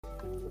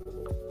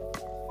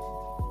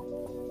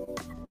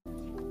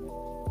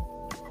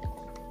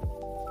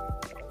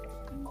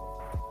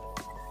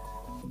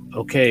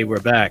Okay, we're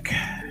back.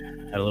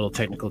 Had a little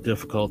technical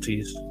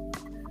difficulties,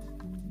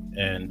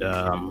 and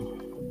now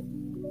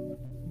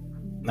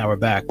we're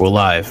back. We're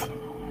live.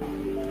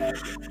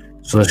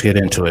 So let's get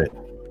into it.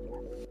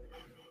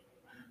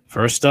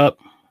 First up,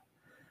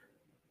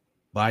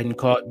 Biden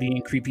caught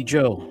being Creepy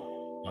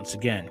Joe once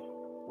again.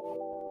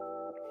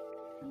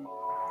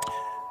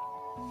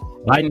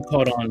 Biden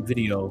caught on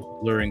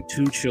video luring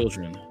two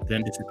children,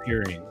 then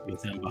disappearing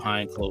with them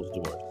behind closed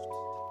doors.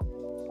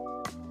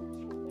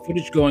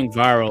 Footage going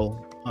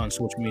viral on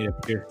social media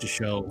appears to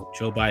show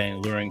Joe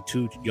Biden luring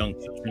two young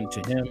children to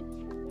him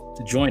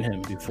to join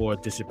him before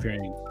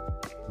disappearing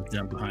with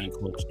them behind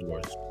closed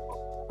doors.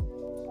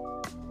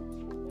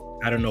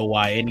 I don't know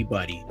why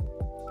anybody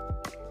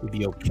would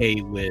be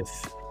okay with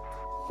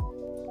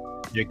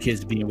their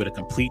kids being with a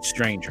complete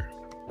stranger,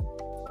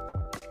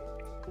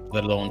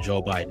 let alone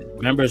Joe Biden.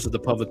 Members of the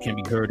public can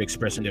be heard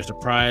expressing their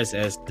surprise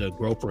as the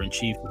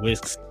groper-in-chief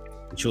whisks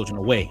the children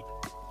away.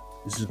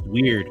 This is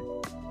weird,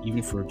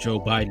 even for Joe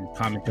Biden,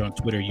 commented on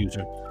Twitter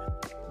user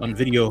on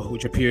video,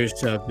 which appears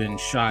to have been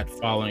shot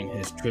following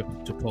his trip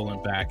to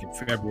Poland back in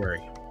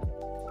February.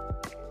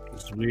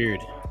 It's weird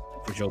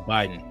for Joe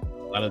Biden.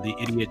 A lot of the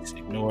idiots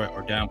ignore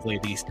or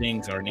downplay these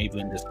things are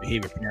enabling this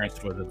behavior. Parents,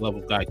 for the love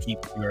of God, keep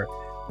your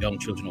young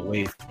children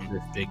away from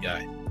this big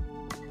guy.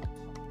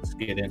 Let's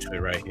get into it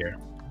right here.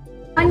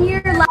 On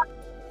your last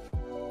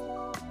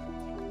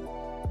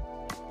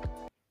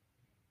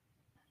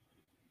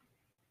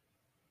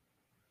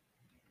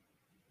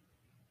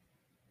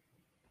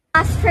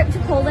trip to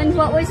Poland,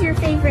 what was your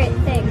favorite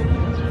thing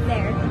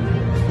there?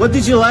 What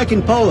did you like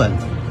in Poland?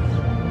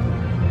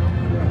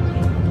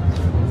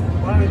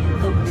 Why don't you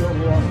go to the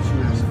Oval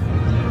Office?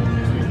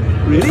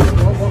 Really?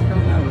 Walk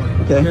down that way.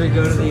 Okay. We're gonna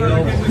go to the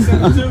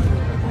Oval.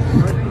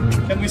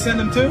 Can we send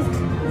them too?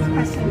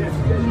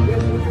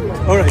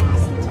 All right.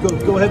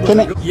 Go ahead. Can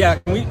I- Yeah,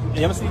 can we?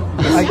 You ever see?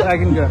 I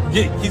can go.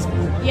 Yeah, he's.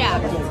 Yeah.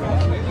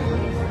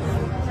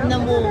 And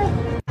then we'll.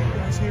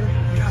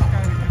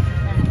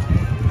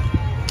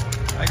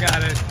 I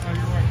got it.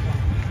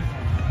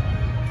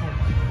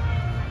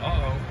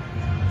 Uh-oh.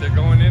 They're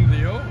going into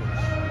the Oval. Look at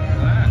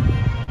that.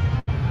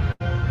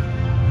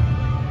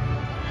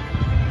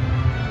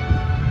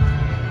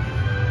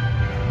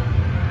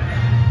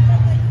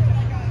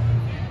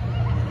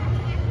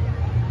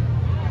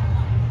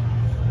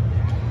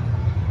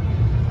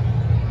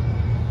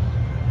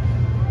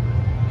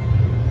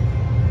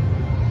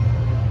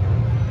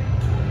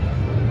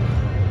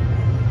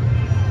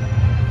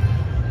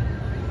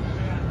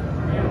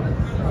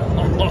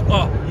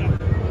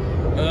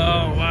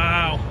 Oh,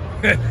 wow.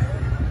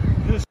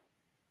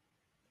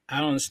 I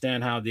don't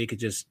understand how they could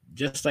just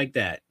like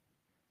that,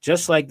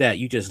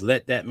 you just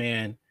let that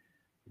man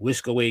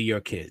whisk away your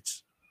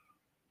kids.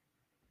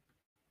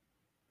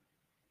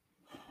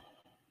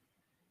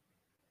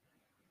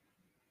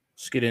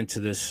 Let's get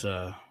into this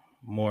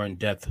more in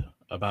depth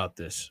about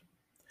this.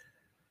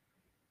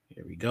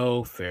 Here we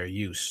go. Fair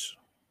use.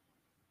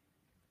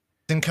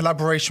 In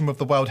collaboration with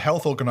the World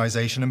Health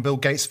Organization and Bill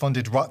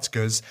Gates-funded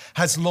Rutgers,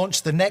 has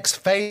launched the next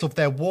phase of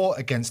their war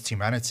against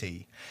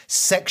humanity,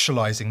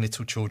 sexualizing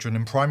little children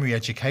in primary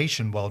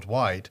education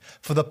worldwide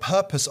for the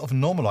purpose of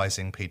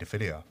normalizing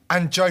pedophilia.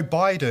 And Joe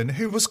Biden,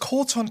 who was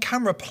caught on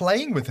camera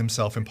playing with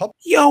himself in public.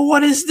 Yo,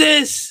 what is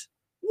this?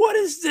 What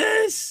is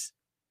this?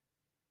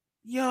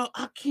 Yo,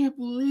 I can't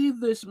believe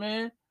this,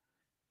 man.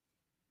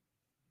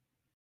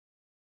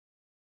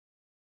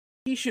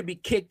 He should be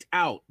kicked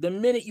out the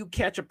minute you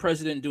catch a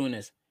president doing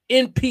this.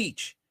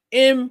 Impeach.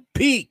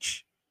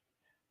 Impeach.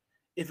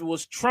 If it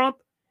was Trump,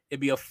 it'd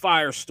be a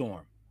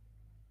firestorm.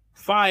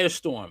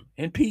 Firestorm.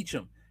 Impeach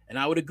him. And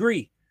I would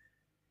agree.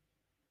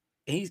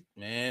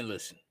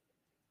 Listen.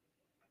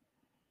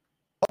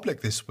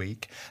 Public this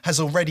week has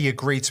already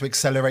agreed to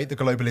accelerate the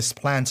globalist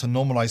plan to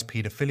normalize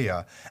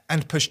pedophilia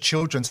and push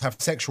children to have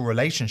sexual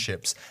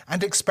relationships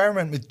and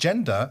experiment with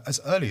gender as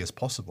early as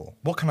possible.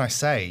 What can I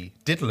say?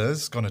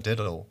 Diddler's gonna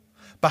diddle.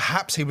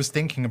 Perhaps he was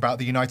thinking about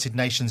the United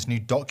Nations' new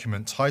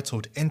document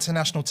titled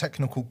International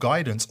Technical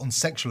Guidance on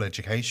Sexual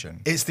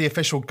Education. It's the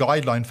official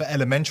guideline for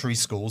elementary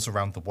schools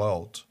around the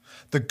world.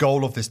 The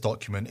goal of this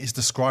document is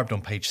described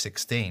on page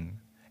 16.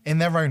 In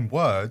their own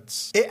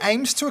words, it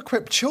aims to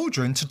equip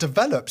children to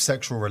develop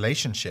sexual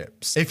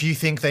relationships. If you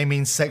think they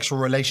mean sexual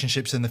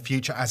relationships in the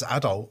future as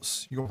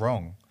adults, you're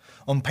wrong.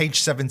 On page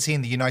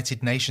 17, the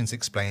United Nations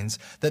explains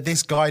that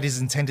this guide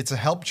is intended to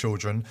help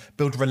children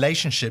build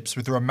relationships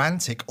with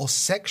romantic or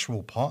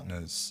sexual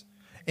partners.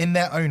 In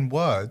their own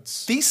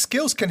words, these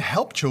skills can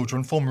help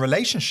children form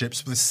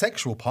relationships with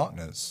sexual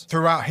partners.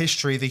 Throughout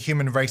history, the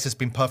human race has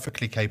been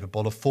perfectly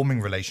capable of forming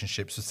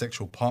relationships with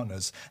sexual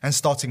partners and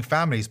starting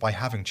families by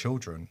having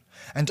children.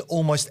 And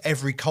almost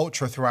every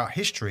culture throughout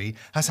history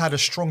has had a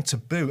strong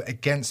taboo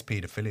against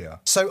paedophilia.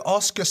 So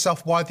ask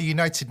yourself why the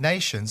United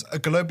Nations, a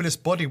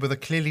globalist body with a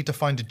clearly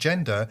defined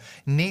agenda,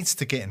 needs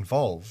to get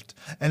involved,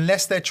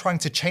 unless they're trying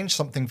to change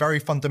something very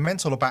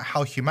fundamental about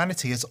how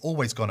humanity has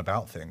always gone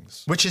about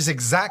things. Which is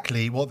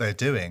exactly what they're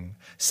doing.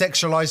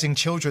 Sexualizing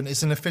children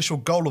is an official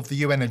goal of the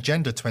UN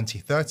Agenda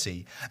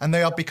 2030, and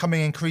they are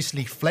becoming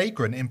increasingly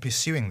flagrant in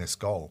pursuing this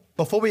goal.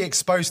 Before we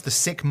expose the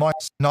sick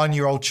minds,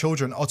 9-year-old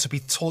children are to be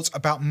taught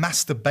about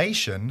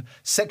masturbation,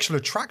 sexual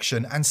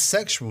attraction, and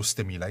sexual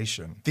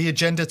stimulation. The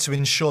agenda to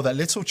ensure that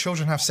little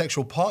children have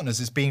sexual partners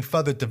is being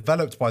further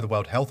developed by the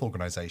World Health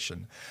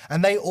Organization,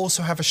 and they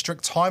also have a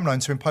strict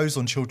timeline to impose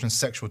on children's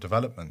sexual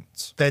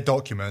development. Their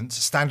document,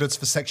 Standards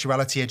for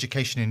Sexuality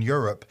Education in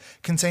Europe,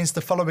 contains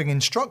the following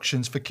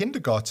instructions for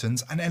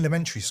kindergartens and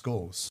elementary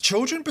schools.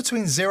 Children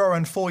between 0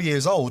 and 4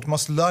 years old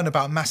must learn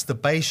about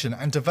masturbation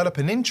and develop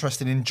an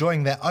interest in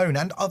enjoying their own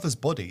and others'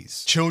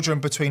 bodies. Children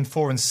between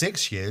 4 and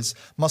 6 years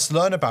must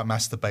learn about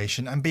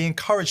masturbation and be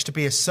encouraged to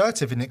be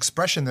assertive in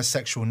expressing their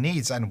sexual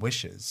needs and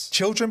wishes.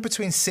 Children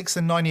between 6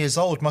 and 9 years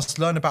old must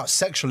learn about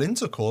sexual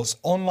intercourse,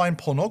 online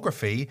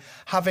pornography,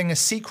 having a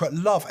secret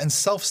love and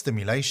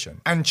self-stimulation.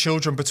 And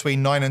children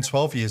between 9 and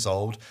 12 years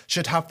old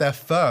should have their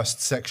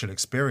first sexual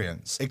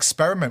experience,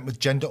 experiment with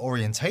gender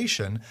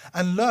orientation,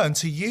 and learn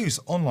to use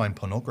online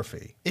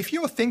pornography. If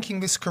you are thinking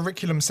this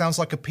curriculum sounds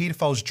like a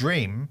paedophile's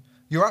dream,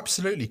 you're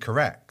absolutely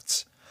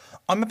correct.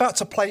 I'm about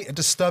to play a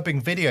disturbing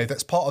video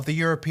that's part of the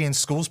European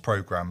Schools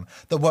Programme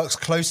that works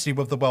closely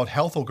with the World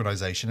Health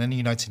Organization and the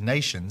United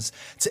Nations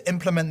to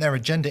implement their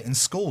agenda in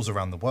schools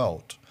around the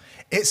world.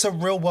 It's a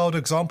real-world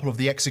example of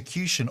the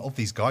execution of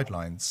these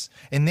guidelines,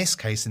 in this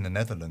case in the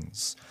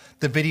Netherlands.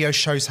 The video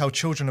shows how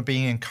children are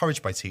being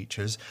encouraged by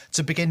teachers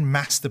to begin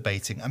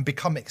masturbating and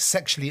become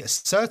sexually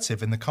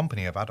assertive in the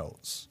company of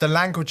adults. The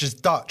language is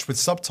Dutch with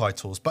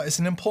subtitles, but it's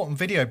an important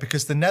video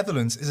because the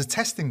Netherlands is a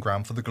testing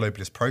ground for the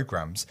globalist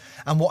programs,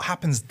 and what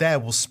happens there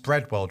will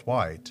spread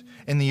worldwide,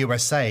 in the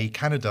USA,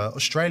 Canada,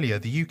 Australia,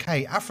 the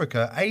UK,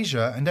 Africa,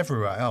 Asia and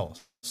everywhere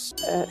else.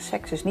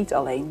 Seks is niet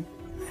alleen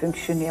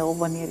functioneel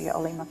wanneer je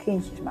alleen maar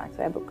kindjes maakt.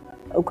 We hebben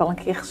ook al een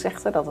keer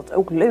gezegd dat het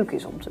ook leuk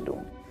is om te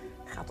doen.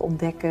 Je gaat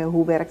ontdekken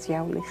hoe werkt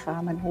jouw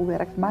lichaam en hoe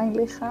werkt mijn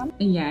lichaam.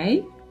 En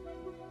jij?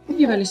 Heb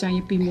je wel eens aan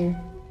je piemel?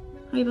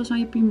 Ga je wel eens aan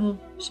je piemel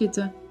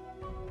zitten?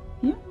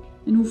 Ja?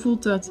 En hoe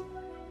voelt dat?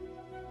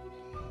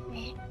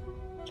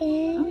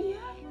 Oh ja?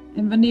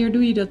 En wanneer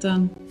doe je dat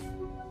dan?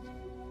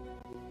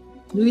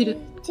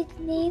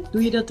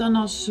 Doe je dat dan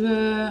als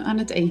we aan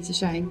het eten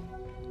zijn?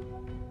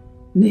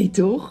 Nee,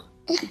 toch?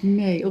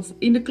 Nee, of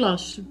in de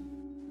klas?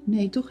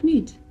 Nee, toch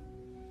niet?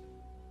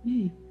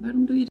 Nee,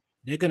 waarom doe je dat?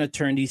 They're going to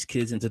turn these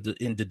kids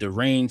into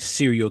deranged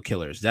serial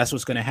killers. That's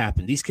what's going to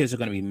happen. These kids are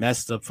going to be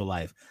messed up for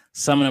life.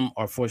 Some of them,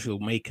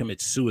 unfortunately, may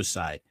commit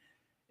suicide.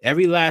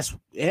 Every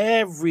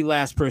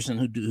last person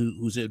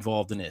who's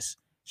involved in this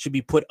should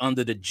be put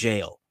under the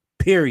jail.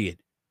 Period.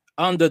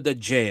 Under the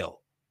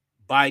jail.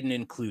 Biden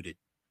included.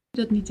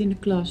 Dat niet in de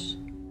klas.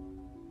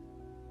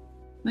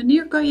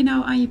 Wanneer kan je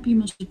nou aan je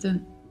piemel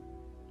zitten?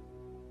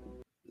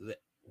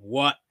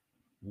 What?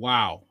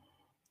 Wow.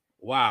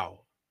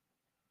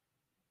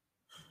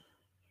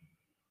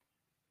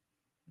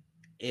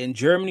 And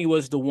Germany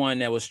was the one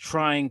that was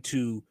trying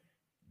to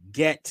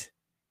get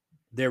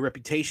their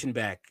reputation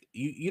back.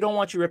 You don't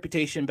want your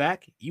reputation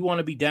back. You want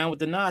to be down with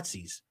the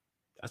Nazis.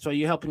 That's why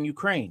you're helping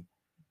Ukraine.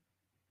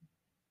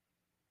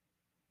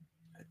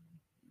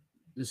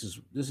 This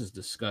is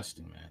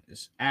disgusting, man.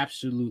 It's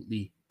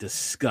absolutely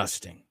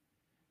disgusting.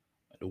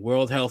 The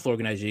World Health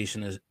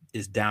Organization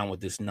is down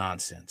with this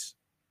nonsense.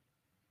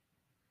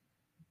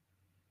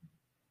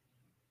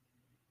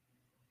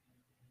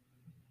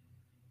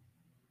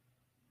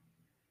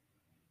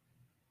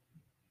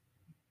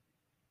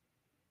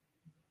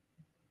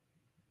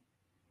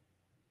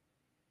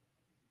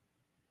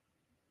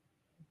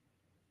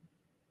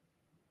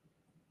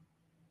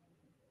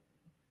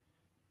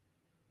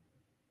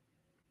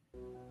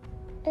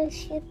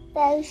 Als je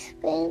thuis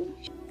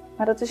bent.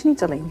 Maar dat is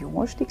niet alleen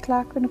jongens die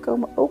klaar kunnen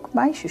komen, ook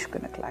meisjes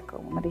kunnen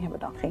klaarkomen. Maar die hebben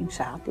dan geen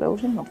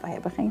zaadlozing, want wij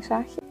hebben geen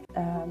zaadje.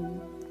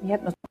 Je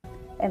hebt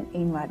natuurlijk en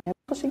eenwaardig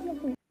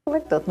gezien,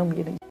 dat noem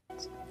je niet.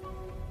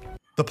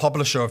 The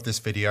publisher of this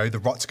video, the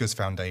Rutgers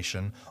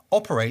Foundation,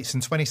 operates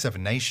in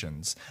 27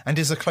 nations and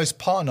is a close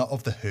partner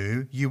of the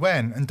WHO,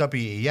 UN and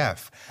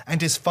WEF,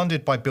 and is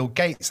funded by Bill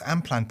Gates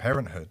and Planned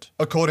Parenthood.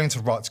 According to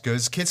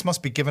Rutgers, kids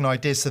must be given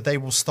ideas so they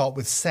will start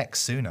with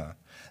sex sooner.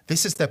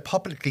 This is their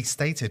publicly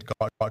stated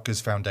guide.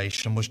 Rutgers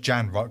Foundation was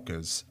Jan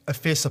Rutgers, a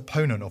fierce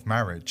opponent of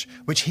marriage,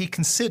 which he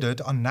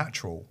considered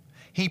unnatural.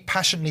 He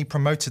passionately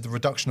promoted the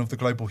reduction of the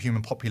global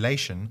human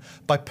population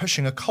by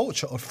pushing a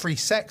culture of free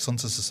sex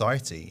onto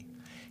society.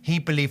 He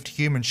believed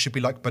humans should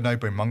be like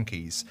bonobo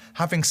monkeys,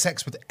 having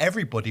sex with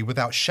everybody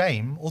without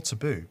shame or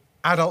taboo.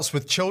 Adults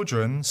with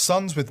children,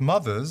 sons with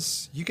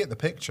mothers, you get the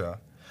picture.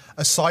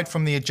 Aside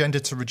from the agenda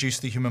to reduce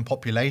the human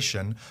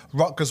population,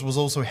 Rutgers was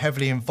also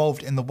heavily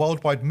involved in the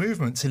worldwide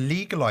movement to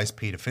legalise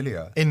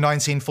paedophilia. In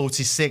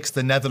 1946,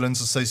 the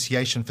Netherlands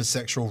Association for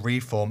Sexual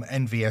Reform,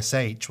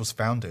 NVSH, was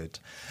founded,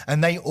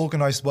 and they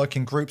organised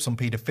working groups on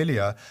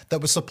paedophilia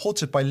that were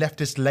supported by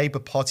leftist Labour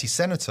Party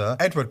Senator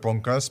Edward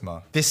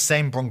Brongersma. This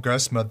same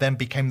Brongersma then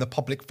became the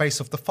public face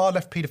of the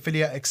far-left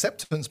paedophilia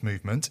acceptance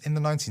movement in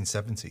the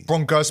 1970s.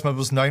 Brongersma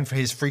was known for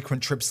his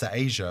frequent trips to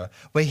Asia,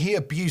 where he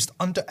abused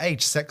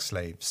underage sex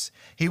slaves.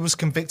 He was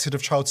convicted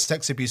of child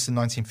sex abuse in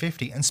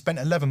 1950 and spent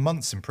 11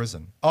 months in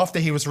prison. After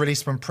he was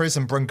released from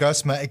prison,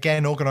 Brongersma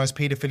again organised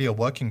paedophilia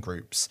working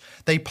groups.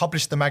 They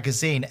published the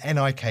magazine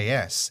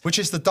NIKS, which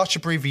is the Dutch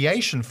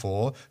abbreviation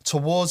for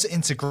Towards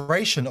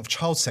Integration of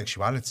Child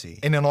Sexuality.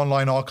 In an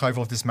online archive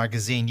of this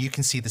magazine, you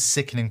can see the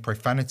sickening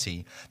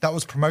profanity that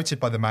was promoted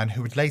by the man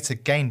who would later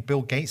gain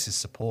Bill Gates'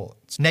 support.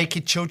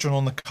 Naked children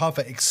on the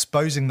cover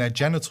exposing their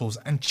genitals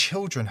and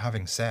children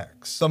having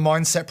sex. The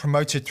mindset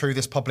promoted through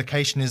this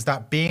publication is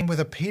that being with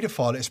a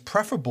paedophile is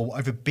preferable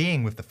over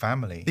being with the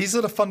family. These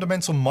are the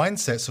fundamental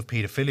mindsets of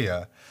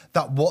paedophilia,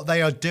 that what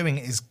they are doing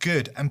is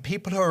good and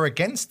people who are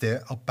against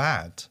it are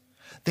bad.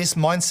 This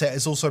mindset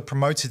is also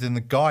promoted in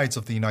the guides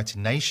of the United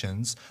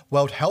Nations,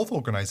 World Health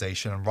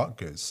Organization and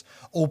Rutgers,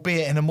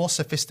 albeit in a more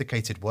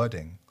sophisticated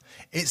wording.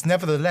 It's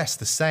nevertheless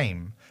the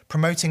same.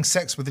 Promoting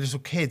sex with little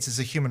kids is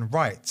a human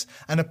right,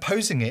 and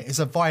opposing it is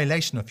a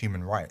violation of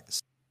human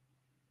rights.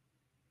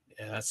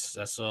 Yeah,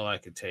 that's all I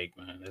could take,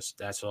 man.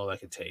 That's all I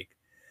could take.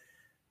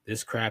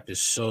 This crap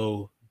is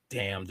so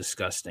damn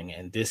disgusting,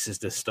 and this is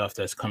the stuff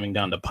that's coming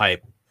down the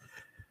pipe.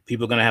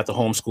 People are gonna have to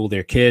homeschool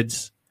their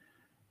kids.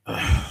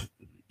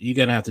 You're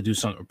gonna have to do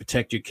something to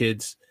protect your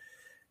kids.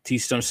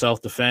 Teach them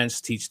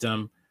self-defense. Teach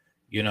them,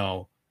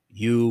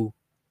 you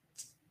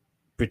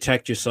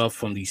protect yourself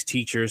from these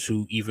teachers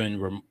who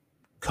even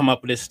come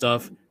up with this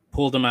stuff.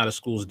 Pull them out of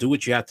schools. Do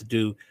what you have to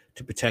do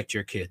to protect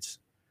your kids,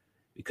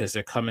 because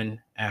they're coming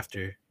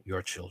after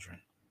your children.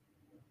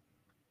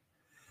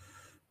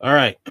 All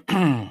right.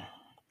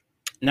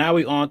 Now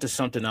we on to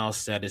something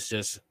else that is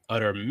just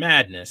utter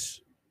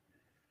madness.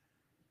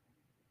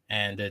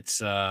 And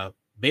it's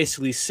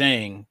basically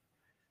saying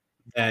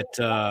that,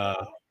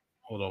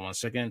 hold on one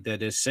second,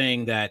 that is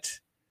saying that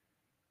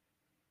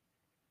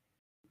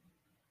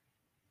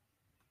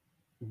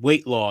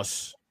weight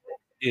loss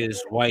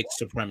is white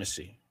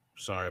supremacy.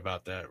 Sorry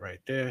about that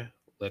right there.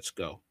 Let's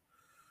go.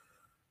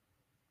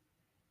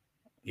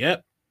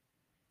 Yep.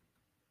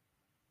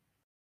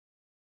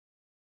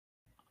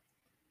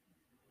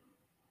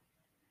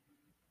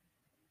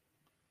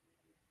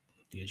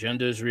 The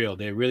agenda is real.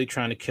 They're really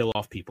trying to kill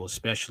off people,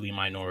 especially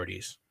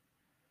minorities.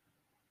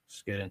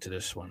 Let's get into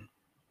this one.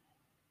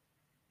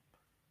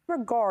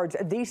 Regards,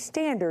 these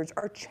standards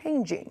are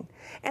changing,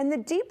 and the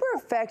deeper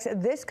effects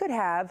this could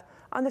have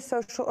on the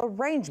social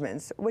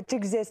arrangements which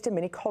exist in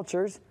many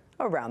cultures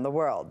around the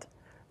world.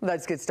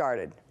 Let's get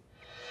started.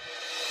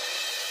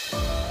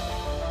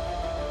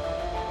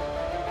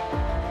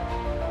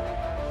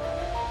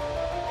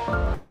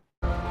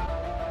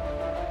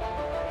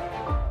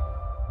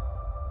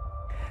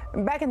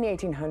 Back in the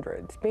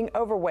 1800s, being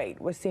overweight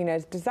was seen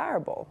as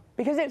desirable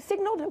because it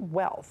signaled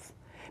wealth,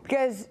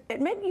 because it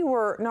meant you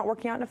were not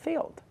working out in a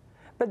field.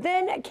 But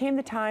then came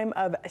the time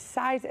of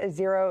size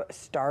zero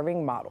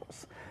starving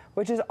models,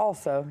 which is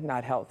also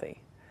not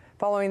healthy.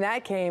 Following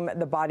that came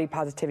the body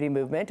positivity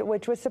movement,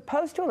 which was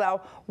supposed to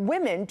allow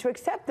women to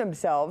accept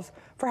themselves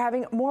for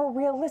having more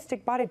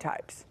realistic body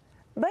types.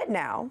 But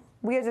now,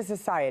 we as a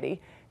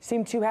society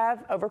seem to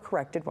have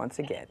overcorrected once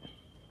again,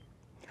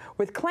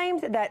 with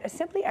claims that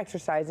simply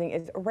exercising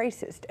is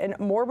racist and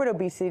morbid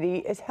obesity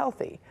is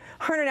healthy.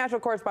 Our international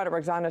correspondent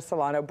Roxana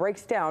Solano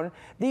breaks down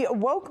the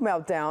woke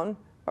meltdown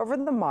over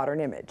the modern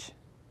image.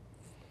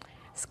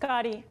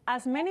 Scotty,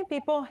 as many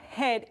people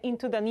head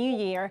into the new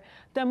year,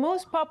 the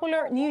most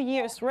popular New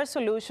Year's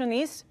resolution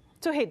is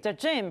to hit the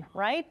gym,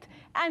 right?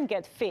 And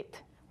get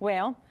fit.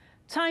 Well,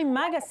 Time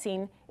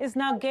magazine is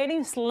now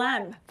getting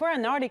slammed for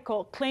an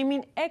article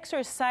claiming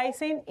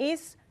exercising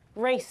is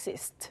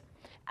racist.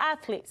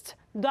 Athletes,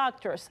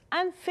 doctors,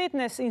 and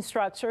fitness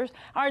instructors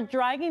are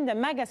dragging the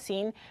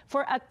magazine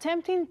for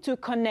attempting to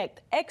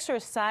connect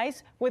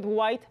exercise with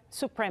white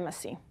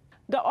supremacy.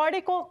 The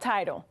article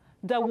titled,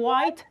 "The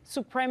White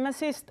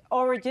Supremacist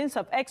Origins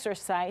of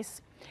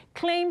Exercise,"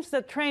 claims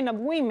the trend of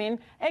women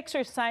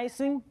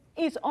exercising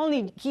is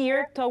only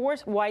geared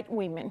towards white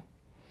women.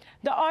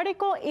 The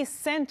article is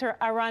centered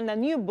around a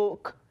new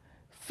book,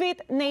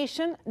 Fit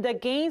Nation, The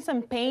Gains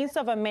and Pains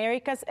of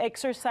America's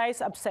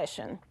Exercise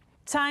Obsession.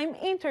 Time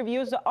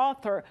interviews the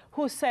author,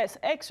 who says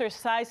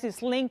exercise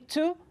is linked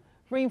to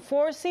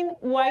reinforcing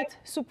white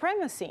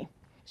supremacy.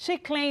 She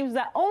claims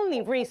the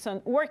only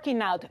reason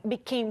working out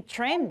became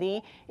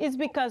trendy is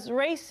because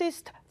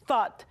racists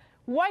thought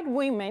white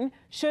women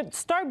should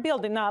start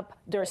building up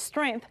their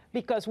strength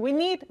because we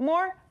need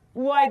more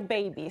white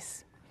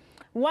babies.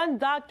 One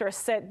doctor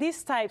said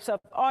these types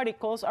of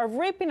articles are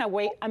ripping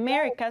away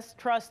America's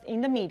trust in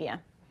the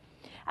media.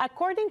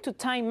 According to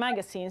Time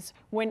magazines,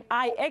 when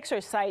I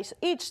exercise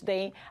each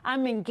day,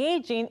 I'm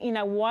engaging in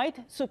a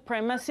white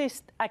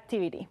supremacist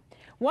activity.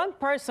 One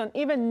person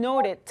even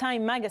noted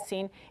Time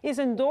magazine is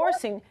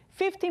endorsing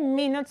 50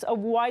 minutes of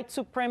white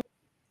supremacy.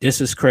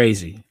 This is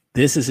crazy.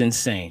 This is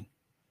insane.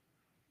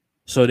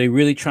 So they're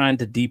really trying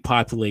to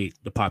depopulate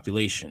the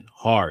population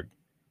hard.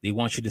 They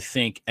want you to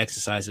think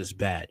exercise is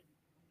bad.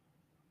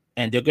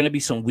 And there are going to be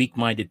some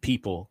weak-minded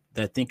people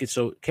that think it's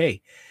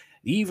okay.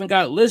 You even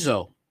got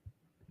Lizzo.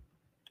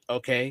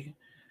 Okay.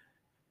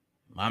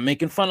 I'm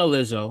making fun of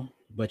Lizzo,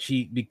 but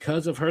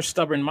because of her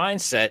stubborn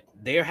mindset,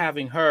 they're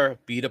having her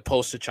be the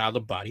poster child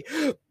of body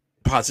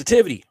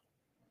positivity.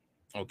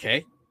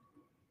 Okay.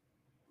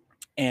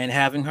 And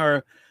having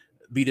her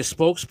be the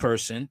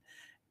spokesperson,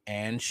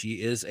 and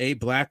she is a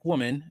black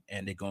woman,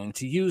 and they're going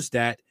to use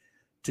that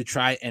to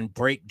try and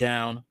break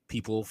down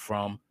people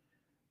from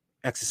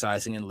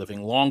exercising and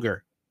living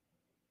longer.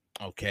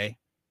 Okay.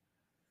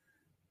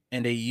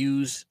 And they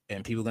use,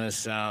 and people are going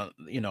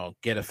to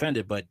get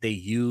offended, but they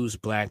use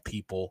black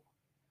people,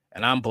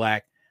 and I'm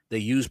black. They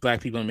use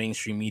black people in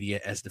mainstream media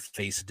as the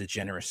face of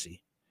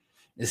degeneracy.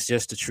 It's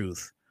just the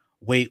truth.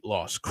 Weight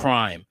loss,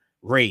 crime,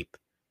 rape,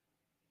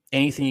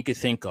 anything you could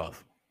think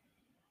of.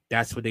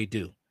 That's what they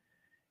do.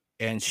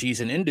 And she's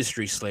an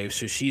industry slave,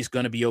 so she's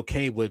going to be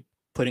okay with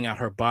putting out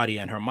her body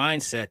and her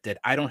mindset that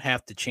I don't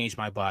have to change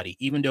my body,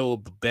 even though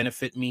it will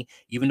benefit me,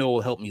 even though it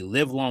will help me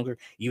live longer,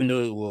 even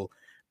though it will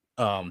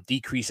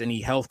decrease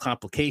any health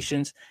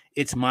complications.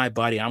 It's my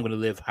body. I'm going to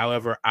live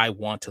however I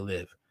want to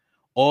live,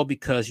 all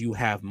because you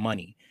have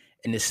money.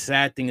 And the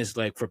sad thing is,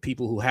 like, for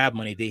people who have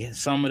money,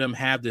 some of them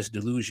have this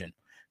delusion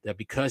that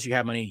because you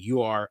have money,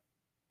 you are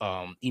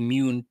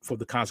immune for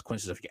the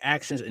consequences of your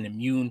actions and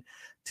immune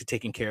to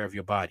taking care of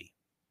your body.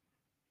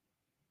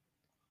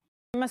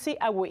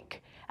 A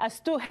week, as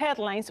two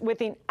headlines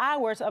within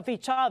hours of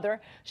each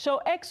other show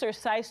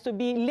exercise to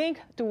be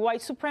linked to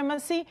white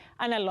supremacy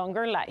and a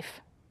longer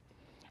life.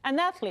 An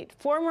athlete,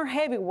 former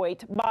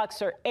heavyweight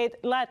boxer Ed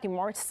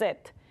Latimore,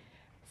 said,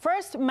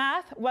 "First,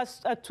 math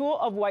was a tool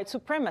of white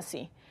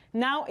supremacy.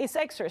 Now it's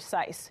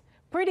exercise.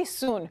 Pretty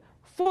soon,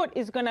 food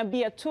is going to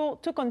be a tool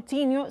to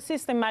continue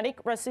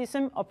systematic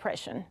racism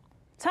oppression."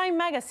 Time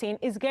magazine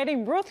is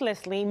getting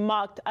ruthlessly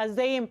mocked as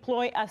they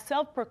employ a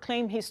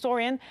self-proclaimed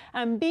historian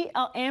and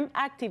BLM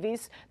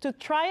activist to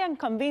try and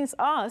convince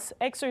us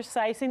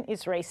exercising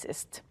is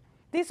racist.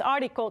 This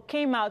article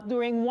came out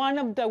during one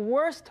of the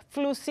worst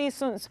flu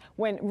seasons,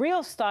 when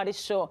real studies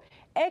show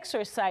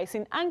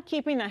exercising and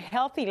keeping a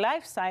healthy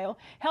lifestyle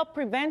help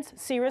prevent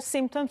serious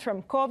symptoms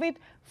from COVID,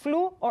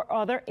 flu, or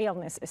other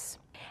illnesses.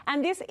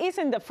 And this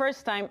isn't the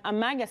first time a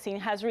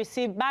magazine has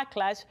received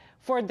backlash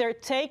for their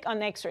take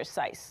on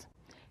exercise.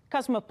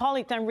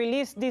 Cosmopolitan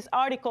released this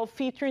article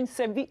featuring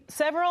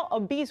several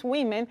obese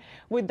women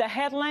with the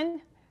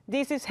headline,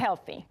 "This is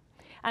healthy."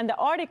 And the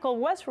article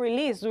was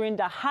released during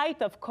the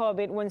height of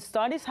COVID, when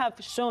studies have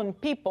shown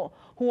people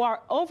who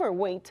are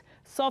overweight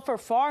suffer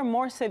far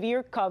more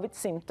severe COVID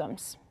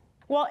symptoms.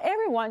 While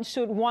everyone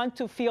should want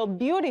to feel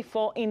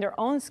beautiful in their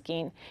own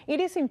skin, it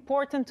is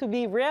important to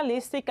be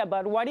realistic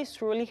about what is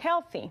truly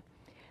healthy.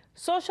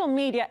 Social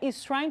media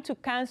is trying to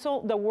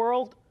cancel the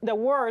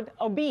word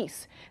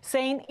obese,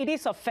 saying it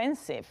is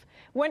offensive,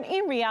 when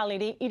in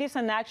reality it is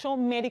an actual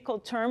medical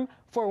term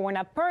for when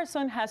a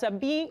person has a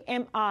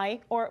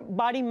BMI, or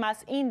body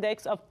mass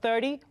index, of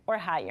 30 or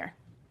higher.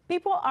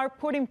 People are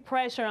putting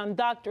pressure on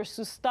doctors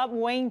to stop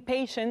weighing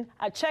patients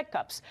at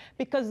checkups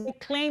because they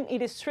claim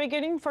it is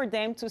triggering for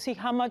them to see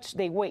how much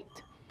they weigh.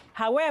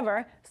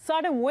 However,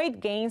 sudden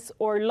weight gains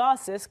or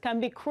losses can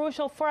be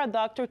crucial for a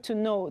doctor to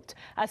note,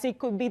 as it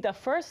could be the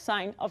first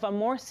sign of a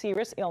more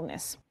serious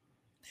illness.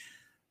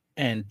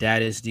 And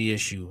that is the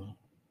issue.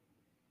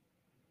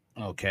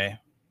 Okay.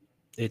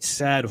 It's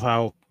sad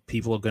how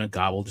people are going to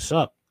gobble this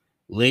up.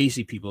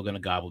 Lazy people are going to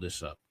gobble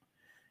this up.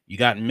 You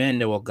got men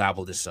that will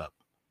gobble this up,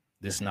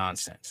 this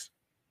nonsense,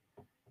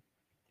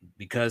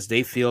 because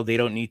they feel they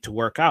don't need to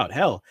work out.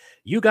 Hell,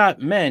 you got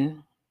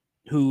men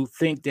who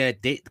think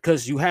that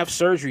because you have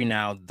surgery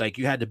now, like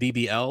you had the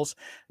BBLs,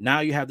 now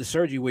you have the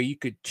surgery where you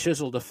could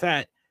chisel the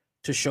fat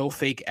to show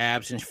fake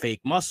abs and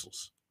fake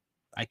muscles.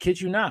 I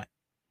kid you not.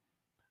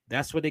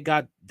 That's what they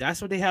got.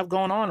 That's what they have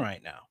going on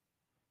right now.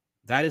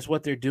 That is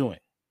what they're doing.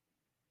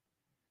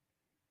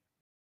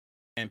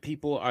 And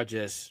people are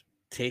just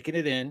taking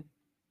it in,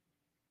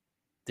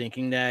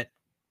 thinking that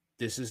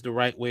this is the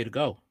right way to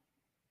go.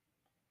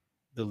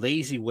 The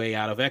lazy way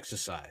out of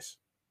exercise.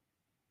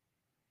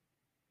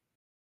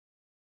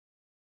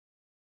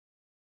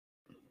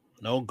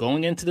 No,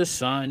 going into the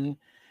sun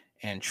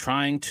and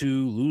trying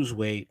to lose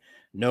weight.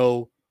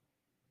 No,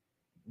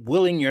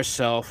 willing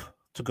yourself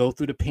to go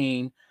through the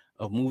pain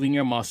of moving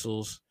your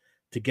muscles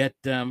to get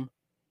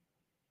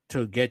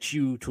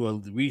you to a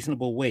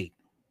reasonable weight.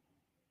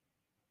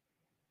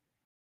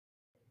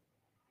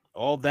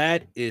 All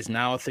that is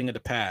now a thing of the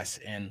past.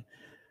 And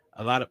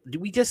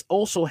we just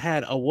also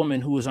had a woman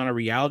who was on a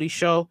reality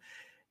show,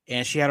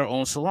 and she had her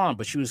own salon,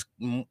 but she was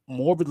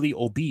morbidly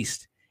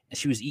obese, and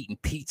she was eating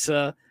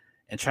pizza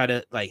and try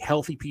to like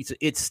healthy pizza.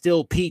 It's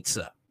still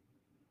pizza.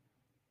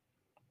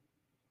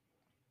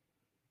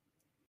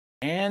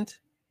 And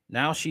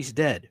now she's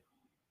dead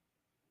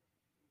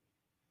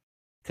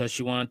because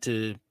she wanted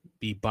to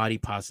be body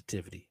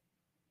positivity.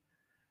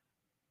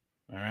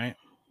 All right.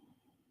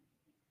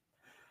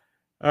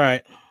 All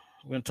right.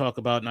 We're going to talk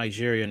about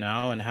Nigeria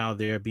now and how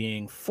they're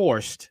being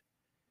forced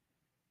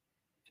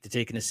to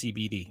take in the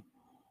CBD.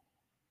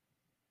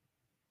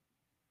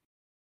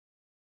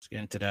 Let's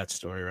get into that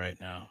story right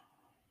now.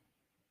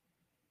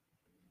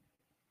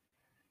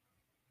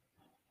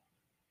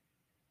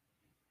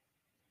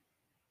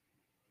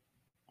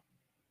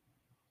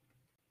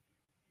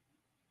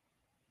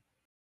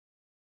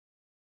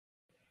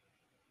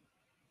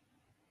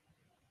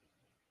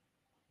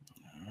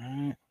 All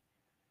right.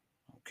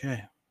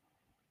 Okay.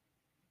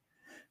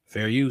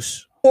 Fair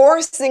use.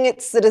 Forcing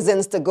its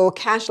citizens to go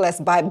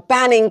cashless by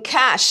banning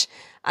cash.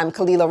 I'm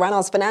Kalila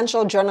Reynolds,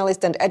 financial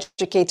journalist and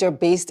educator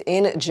based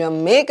in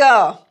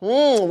Jamaica.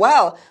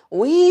 Well,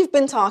 we've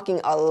been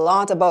talking a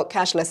lot about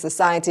cashless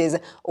societies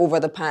over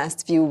the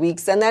past few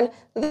weeks, and then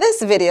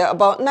this video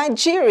about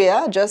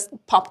Nigeria just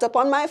popped up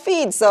on my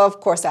feed, so of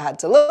course I had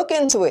to look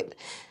into it.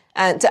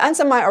 And to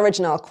answer my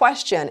original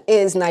question,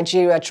 is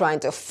Nigeria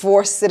trying to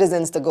force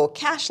citizens to go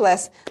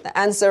cashless? The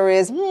answer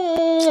is,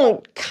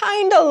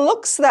 kind of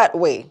looks that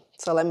way.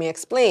 So let me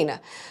explain.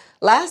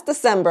 Last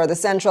December, the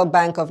Central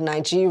Bank of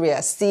Nigeria,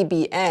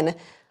 CBN,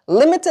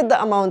 limited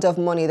the amount of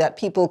money that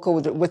people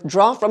could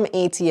withdraw from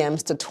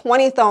ATMs to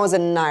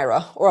 20,000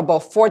 naira, or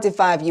about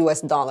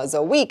 $45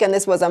 a week. And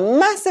this was a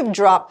massive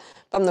drop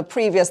from the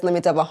previous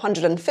limit of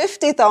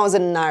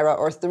 150,000 naira,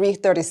 or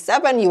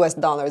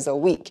 $337 a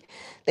week.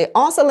 They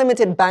also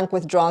limited bank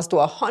withdrawals to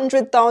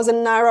 100,000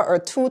 naira, or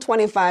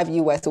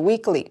 $225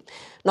 weekly.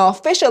 Now,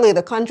 officially,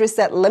 the country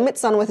set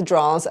limits on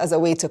withdrawals as a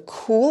way to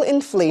cool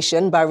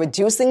inflation by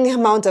reducing the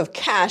amount of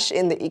cash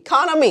in the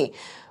economy.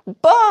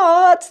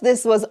 But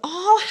this was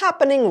all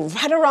happening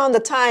right around the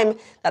time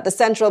that the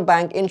central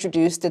bank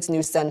introduced its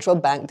new central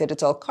bank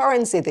digital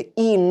currency, the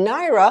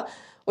e-Naira,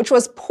 which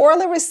was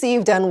poorly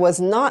received and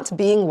was not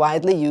being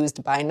widely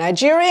used by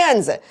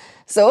Nigerians.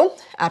 So,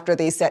 after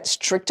they set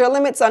stricter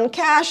limits on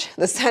cash,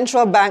 the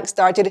central bank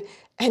started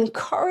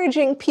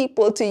encouraging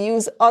people to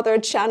use other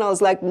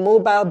channels like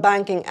mobile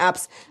banking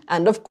apps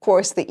and, of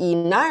course, the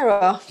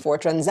e-Naira for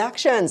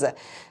transactions.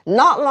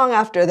 Not long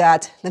after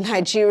that, the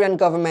Nigerian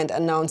government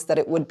announced that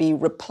it would be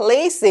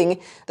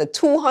replacing the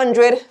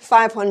 200,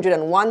 500,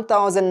 and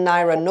 1,000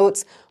 Naira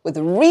notes with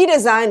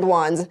redesigned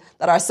ones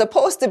that are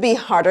supposed to be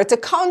harder to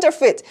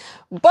counterfeit.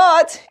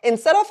 But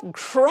instead of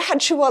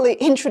gradually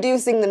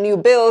introducing the new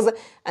bills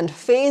and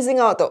phasing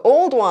out the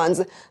old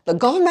ones, the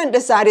government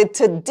decided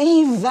to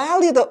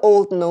devalue the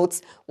old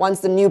notes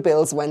once the new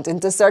bills went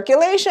into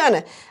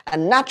circulation.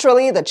 And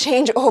naturally, the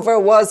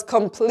changeover was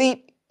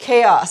complete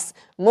chaos,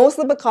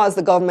 mostly because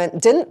the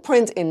government didn't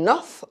print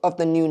enough of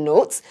the new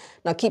notes.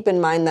 Now, keep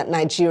in mind that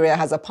Nigeria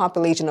has a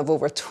population of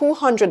over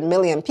 200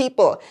 million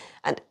people,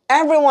 and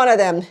every one of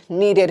them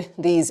needed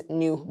these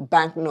new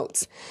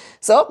banknotes.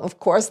 So, of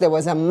course, there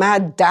was a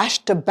mad dash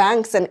to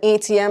banks and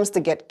ATMs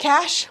to get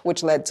cash,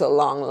 which led to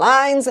long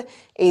lines,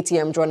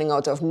 ATMs running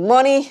out of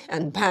money,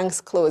 and banks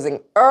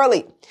closing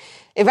early.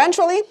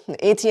 Eventually, the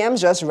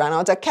ATMs just ran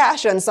out of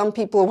cash, and some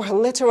people were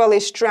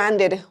literally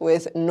stranded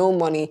with no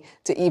money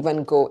to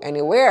even go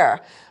anywhere.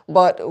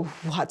 But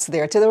what's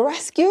there to the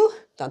rescue?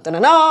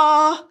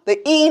 Dun-dun-dun-dun, the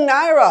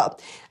e-Naira.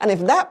 And if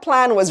that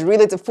plan was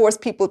really to force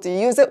people to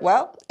use it,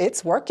 well,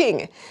 it's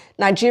working.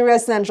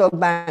 Nigeria's central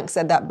bank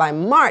said that by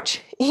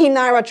March,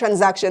 e-Naira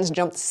transactions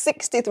jumped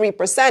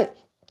 63%.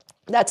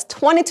 That's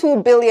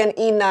 22 billion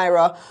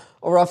e-Naira,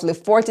 or roughly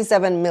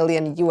 $47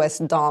 million.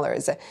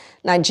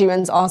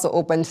 Nigerians also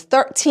opened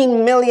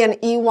 13 million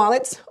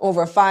e-wallets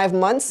over 5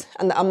 months,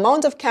 and the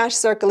amount of cash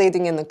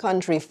circulating in the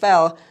country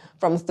fell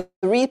from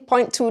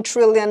 3.2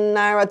 trillion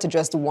naira to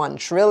just 1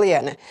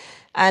 trillion.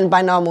 And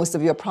by now, most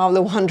of you are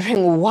probably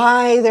wondering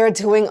why they're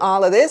doing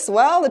all of this.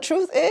 Well, the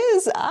truth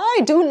is,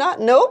 I do not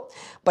know.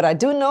 But I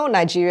do know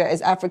Nigeria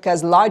is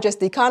Africa's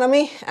largest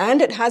economy,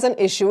 and it has an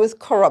issue with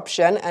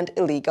corruption and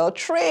illegal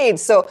trade.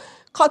 So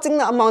cutting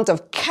the amount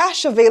of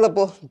cash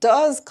available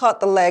does cut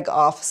the leg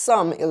off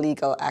some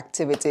illegal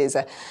activities.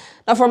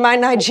 Now, for my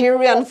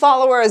Nigerian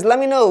followers, let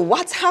me know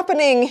what's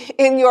happening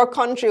in your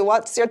country.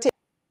 What's your take?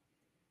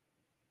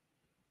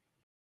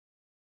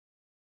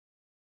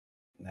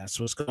 That's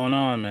what's going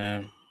on,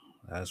 man.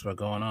 That's what's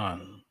going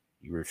on.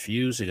 You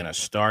refuse, they're going to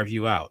starve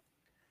you out.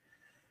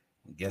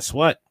 And guess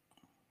what?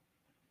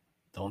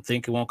 Don't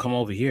think it won't come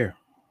over here.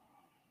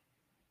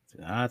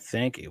 Do not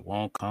think it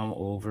won't come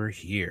over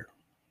here.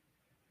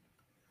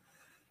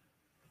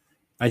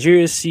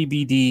 Nigeria's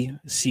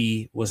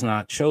CBDC was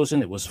not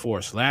chosen, it was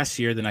forced. Last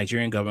year, the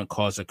Nigerian government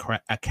caused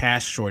a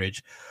cash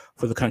shortage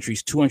for the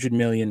country's 200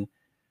 million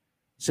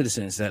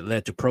citizens that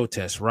led to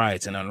protests,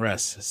 riots, and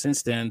unrest.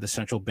 Since then, the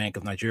Central Bank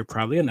of Nigeria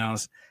probably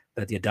announced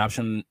that the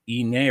adoption of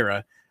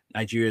e-Naira,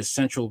 Nigeria's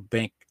central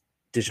bank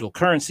digital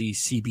currency,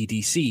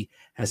 CBDC,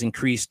 has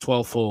increased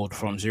 12-fold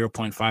from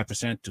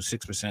 0.5% to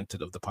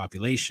 6% of the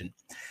population.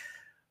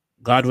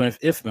 Godwin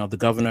Ifmel, the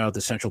governor of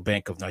the Central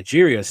Bank of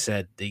Nigeria,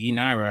 said the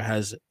e-naira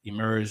has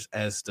emerged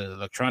as the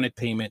electronic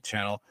payment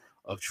channel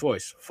of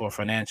choice for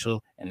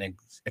financial and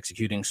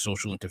executing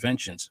social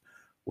interventions.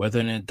 Whether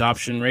an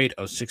adoption rate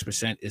of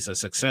 6% is a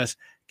success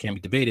can be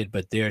debated,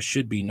 but there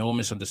should be no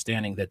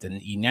misunderstanding that the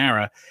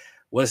e-naira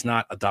was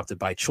not adopted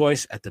by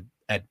choice.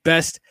 At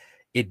best,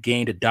 it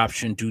gained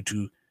adoption due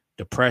to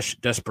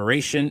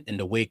desperation in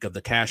the wake of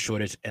the cash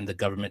shortage and the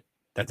government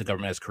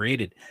has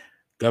created.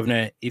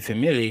 Governor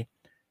Ifemele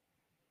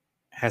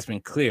has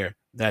been clear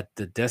that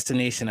the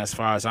destination, as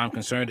far as I'm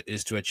concerned,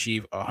 is to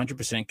achieve a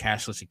 100%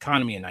 cashless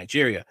economy in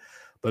Nigeria.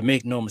 But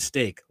make no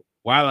mistake,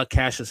 while a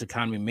cashless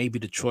economy may be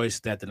the choice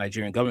that the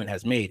Nigerian government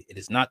has made, it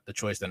is not the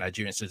choice that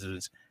Nigerian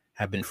citizens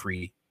have been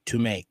free to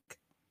make.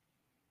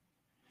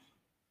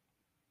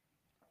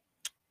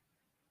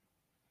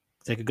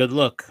 Take a good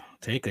look.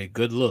 Take a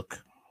good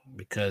look,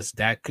 because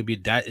that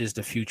is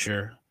the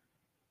future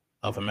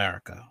of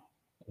America.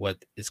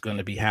 What is going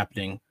to be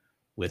happening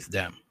with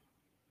them.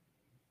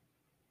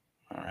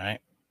 All right.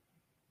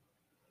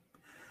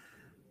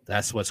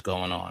 That's what's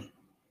going on.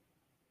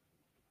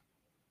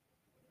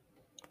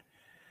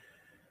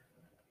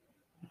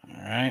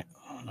 All right.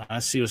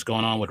 Let's see what's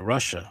going on with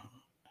Russia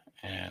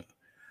and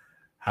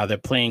how they're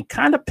playing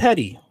kind of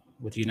petty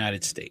with the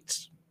United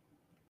States.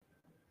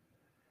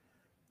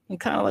 And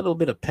kind of a little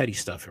bit of petty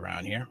stuff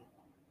around here.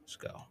 Let's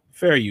go.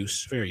 Fair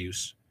use, fair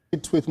use.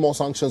 With more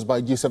sanctions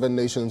by G7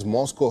 nations,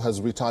 Moscow has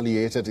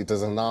retaliated. It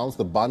has announced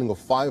the banning of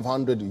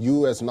 500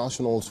 U.S.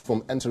 nationals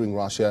from entering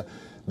Russia.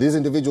 These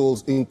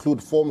individuals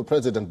include former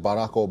President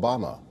Barack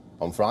Obama.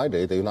 On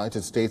Friday, the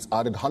United States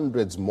added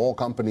hundreds more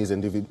companies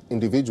and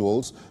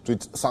individuals to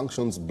its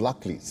sanctions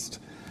blacklist.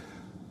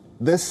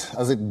 This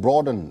as it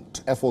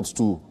broadened efforts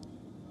to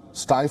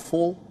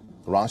stifle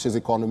Russia's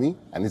economy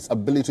and its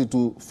ability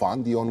to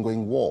fund the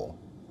ongoing war.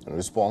 In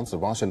response, the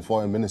Russian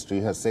Foreign Ministry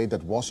has said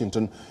that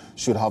Washington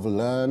should have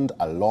learned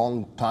a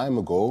long time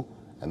ago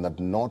and that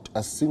not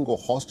a single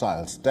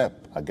hostile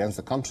step against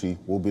the country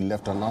will be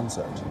left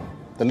unanswered.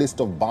 The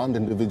list of banned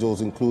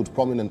individuals include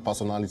prominent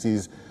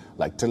personalities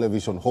like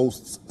television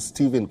hosts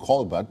Stephen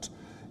Colbert,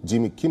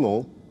 Jimmy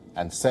Kimmel,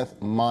 and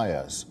Seth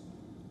Meyers.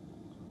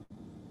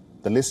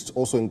 The list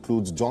also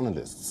includes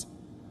journalists.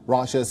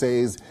 Russia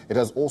says it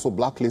has also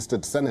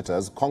blacklisted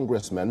senators,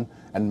 congressmen,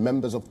 and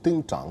members of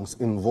think tanks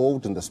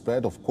involved in the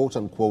spread of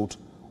quote-unquote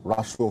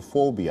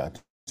Russophobia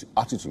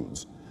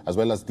attitudes, as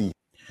well as the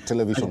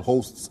television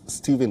hosts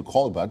Stephen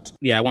Colbert.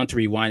 Yeah, I want to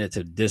rewind it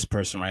to this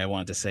person, right? I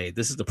wanted to say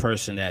this is the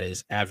person that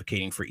is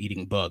advocating for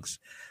eating bugs,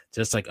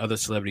 just like other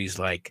celebrities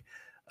like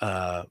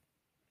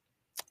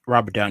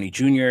Robert Downey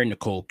Jr.,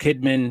 Nicole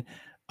Kidman,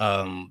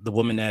 the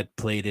woman that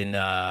played in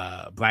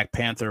Black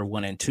Panther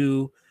 1 and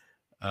 2.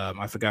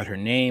 I forgot her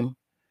name,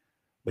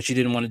 but she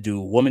didn't want to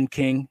do Woman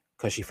King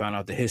because she found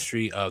out the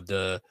history of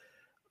the,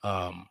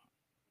 I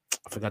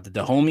forgot the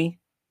Dahomey.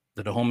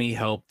 The Dahomey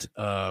helped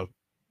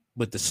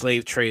with the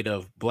slave trade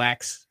of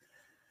blacks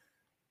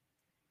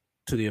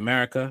to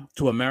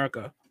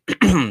America.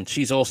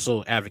 She's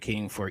also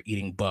advocating for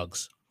eating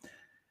bugs.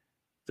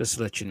 Just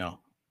to let you know.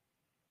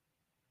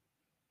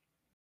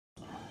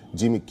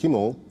 Jimmy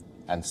Kimmel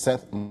and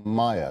Seth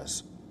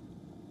Meyers.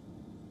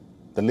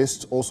 The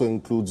list also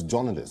includes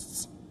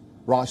journalists.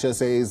 Russia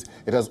says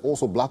it has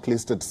also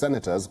blacklisted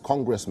senators,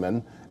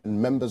 congressmen,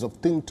 and members of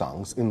think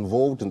tanks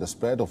involved in the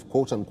spread of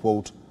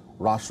quote-unquote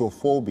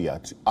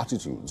Russophobia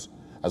attitudes,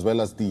 as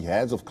well as the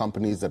heads of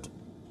companies that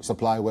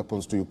supply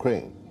weapons to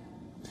Ukraine.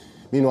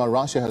 Meanwhile,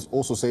 Russia has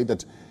also said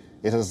that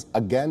it has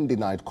again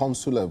denied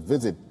consular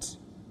visits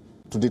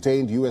to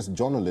detained U.S.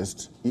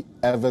 journalist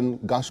Evan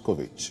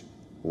Gershkovich,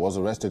 who was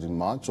arrested in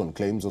March on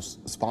claims of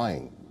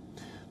spying.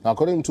 Now,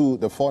 according to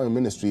the Foreign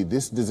Ministry,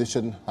 this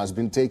decision has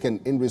been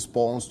taken in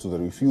response to the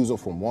refusal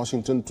from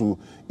Washington to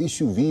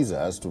issue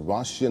visas to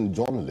Russian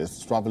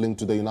journalists traveling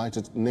to the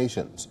United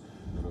Nations,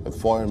 with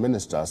Foreign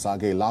Minister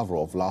Sergei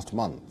Lavrov last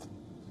month.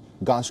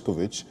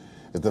 Gershkovich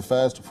is the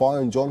first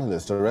foreign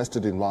journalist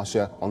arrested in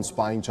Russia on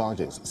spying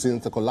charges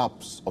since the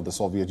collapse of the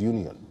Soviet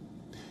Union.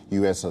 The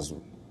U.S. has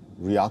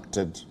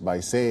reacted by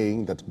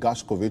saying that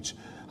Gershkovich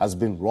has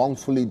been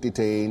wrongfully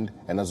detained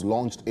and has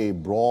launched a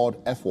broad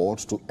effort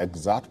to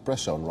exert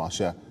pressure on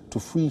Russia to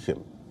free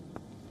him.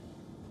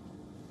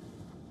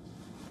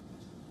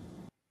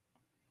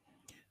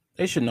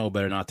 They should know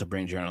better not to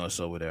bring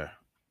journalists over there.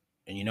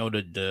 And you know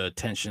that the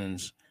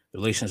tensions, the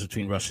relations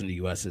between Russia and the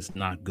U.S. is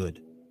not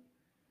good.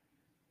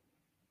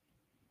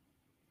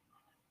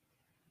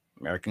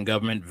 American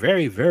government,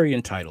 very, very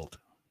entitled.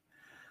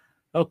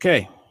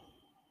 Okay.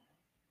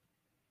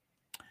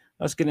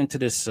 Let's get into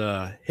this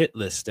hit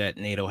list that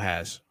NATO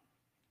has.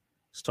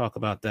 Let's talk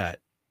about that.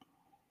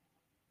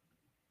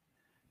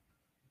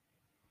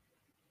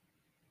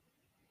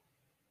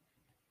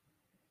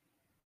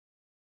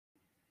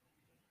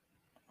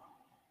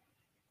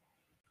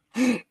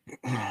 All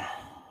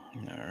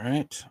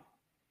right.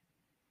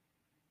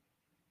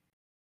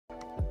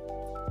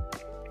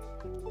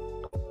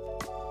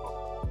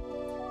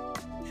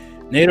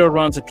 NATO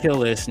runs a kill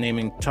list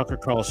naming Tucker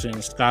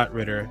Carlson, Scott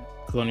Ritter,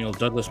 Colonel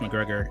Douglas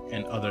McGregor,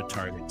 and other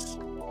targets.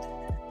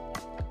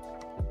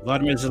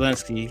 Vladimir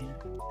Zelensky,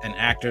 an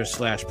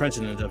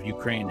actor/president of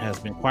Ukraine, has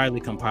been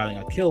quietly compiling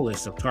a kill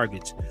list of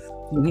targets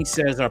whom he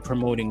says are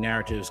promoting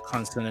narratives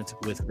consonant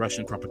with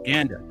Russian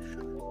propaganda.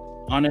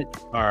 On it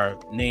are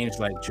names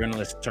like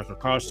journalist Tucker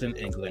Carlson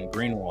and Glenn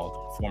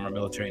Greenwald, former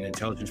military and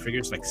intelligence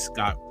figures like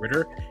Scott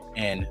Ritter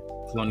and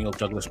Colonel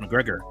Douglas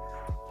McGregor,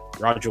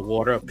 Roger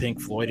Waters of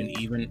Pink Floyd, and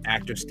even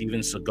actor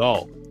Steven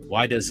Seagal.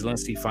 Why does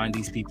Zelensky find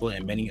these people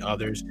and many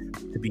others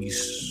to be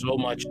so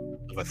much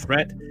of a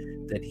threat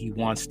that he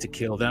wants to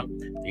kill them?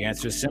 The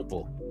answer is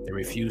simple. They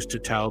refuse to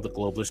tell the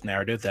globalist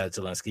narrative that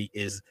Zelensky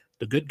is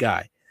the good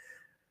guy.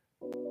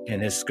 In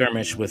his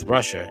skirmish with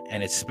Russia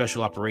and its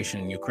special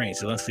operation in Ukraine,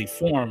 Zelensky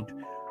formed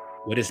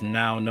what is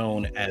now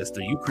known as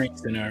the Ukraine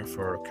Center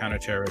for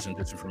Counterterrorism,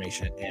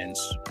 Disinformation, and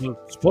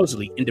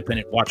supposedly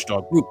independent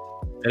watchdog group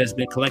that has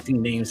been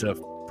collecting names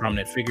of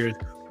prominent figures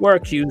who are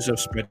accused of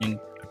spreading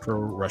a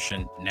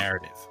pro-Russian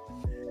narrative.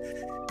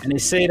 And they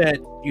say that,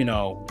 you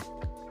know,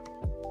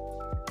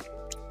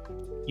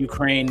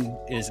 Ukraine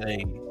is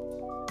a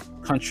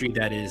country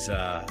that is,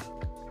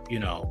 you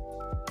know,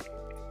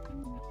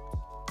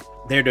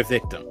 they're the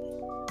victim.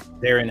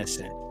 They're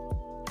innocent.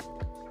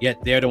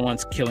 Yet they're the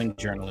ones killing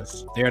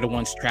journalists. They're the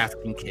ones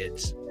trafficking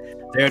kids.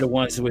 They're the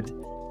ones with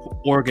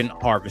organ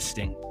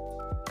harvesting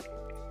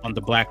on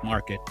the black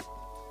market.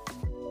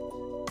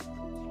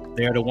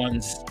 They're the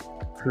ones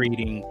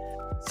creating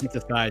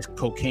synthesized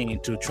cocaine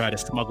to try to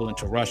smuggle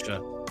into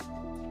Russia,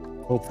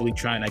 hopefully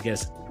trying, I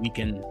guess,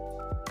 weaken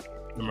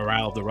the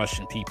morale of the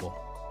Russian people.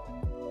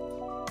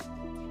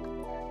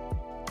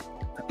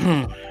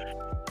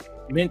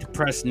 Mint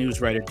Press news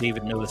writer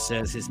David Miller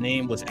says his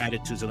name was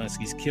added to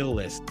Zelensky's kill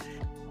list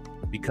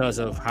because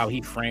of how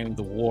he framed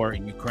the war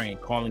in Ukraine,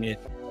 calling it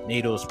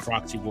NATO's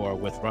proxy war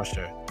with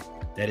Russia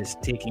that is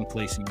taking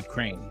place in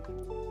Ukraine.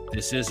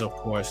 This is, of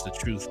course, the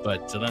truth,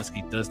 but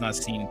Zelensky does not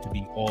seem to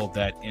be all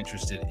that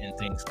interested in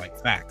things like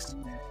facts.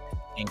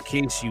 In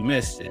case you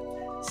missed it,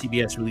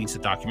 CBS released a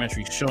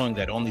documentary showing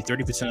that only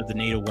 30% of the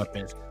NATO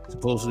weapons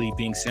supposedly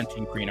being sent to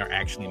Ukraine are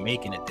actually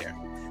making it there.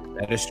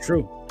 That is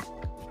true.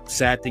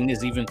 Sad thing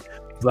is, even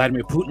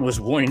Vladimir Putin was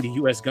warning the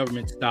U.S.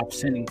 government to stop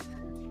sending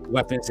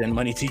weapons and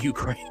money to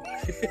Ukraine.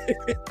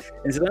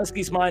 In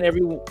Zelensky's mind,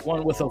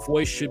 everyone with a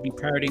voice should be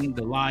parroting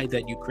the lie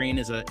that Ukraine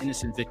is an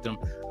innocent victim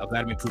of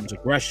Vladimir Putin's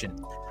aggression.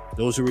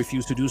 Those who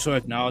refuse to do so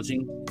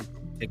acknowledging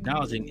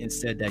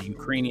instead that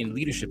Ukrainian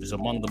leadership is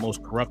among the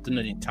most corrupt in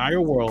the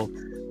entire world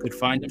could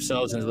find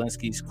themselves in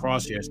Zelensky's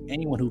crosshairs.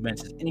 Anyone who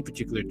mentions any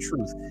particular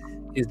truth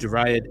is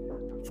derided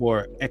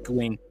for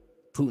echoing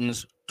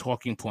Putin's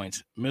talking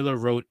points. Miller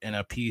wrote in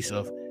a piece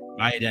of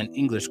Mayadan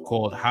English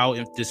called How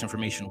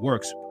Disinformation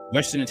Works,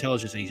 Western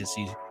Intelligence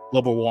Agencies,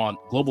 Global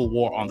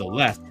War on the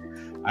Left.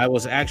 I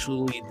was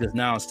actually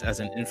denounced as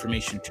an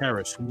information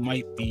terrorist who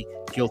might be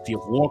guilty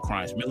of war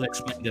crimes. Miller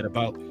explained that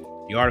about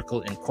the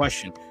article in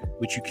question,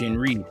 which you can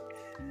read.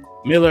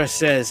 Miller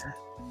says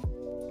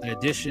the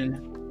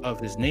addition of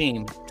his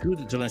name to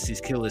the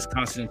Zelensky's kill list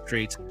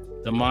concentrates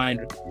the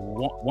mind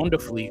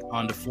wonderfully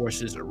on the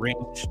forces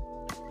arranged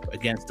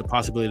against the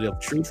possibility of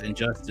truth and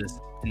justice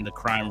in the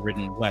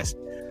crime-ridden West.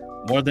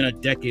 More than a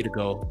decade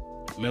ago,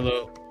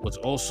 Miller was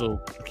also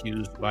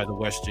accused by the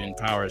Western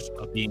powers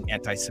of being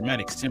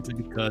anti-Semitic simply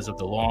because of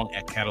the long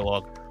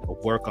catalog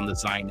of work on the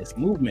Zionist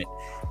movement.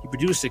 He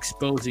produced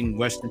exposing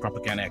Western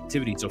propaganda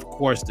activities. Of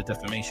course, the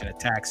defamation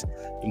attacks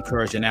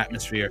encourage an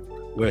atmosphere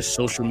where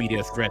social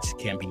media threats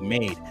can be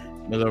made.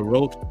 Miller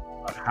wrote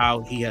about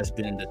how he has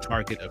been the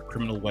target of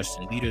criminal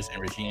Western leaders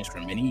and regimes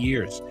for many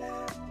years.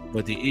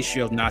 But the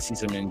issue of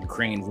Nazism in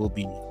Ukraine will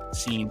be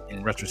seen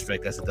in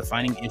retrospect as a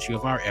defining issue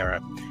of our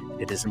era.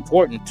 It is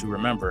important to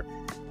remember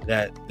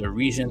that the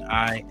reason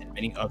I and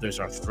many others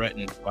are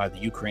threatened by the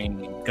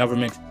Ukrainian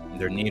government and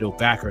their NATO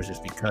backers is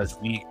because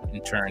we,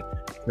 in turn,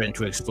 threaten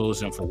to expose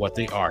them for what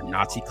they are,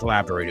 Nazi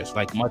collaborators.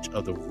 Like much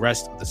of the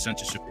rest of the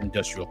censorship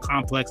industrial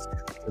complex,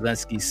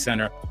 Zelensky's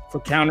Center for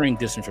Countering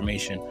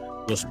Disinformation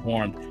was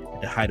formed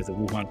at the height of the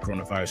Wuhan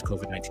coronavirus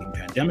COVID-19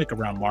 pandemic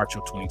around March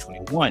of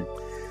 2021.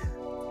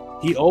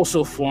 He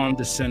also formed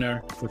the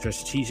Center for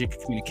Strategic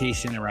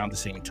Communication around the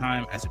same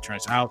time. As it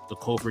turns out, the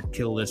Covert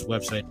Kill List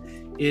website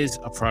is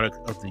a product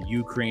of the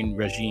Ukraine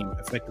regime,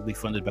 effectively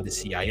funded by the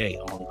CIA,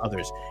 among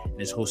others,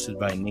 and is hosted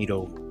by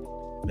NATO,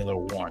 Miller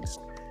warns.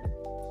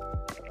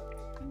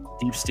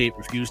 Deep State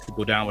refused to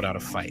go down without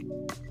a fight.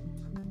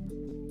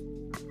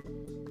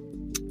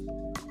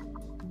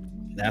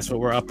 That's what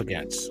we're up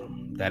against.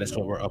 That is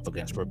what we're up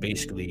against. We're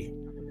basically,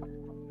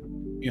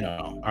 you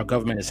know, our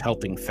government is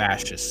helping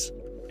fascists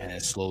and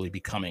is slowly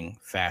becoming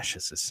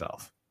fascist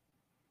itself.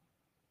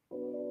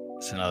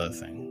 It's another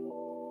thing.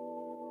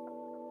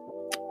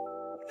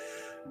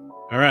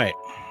 All right.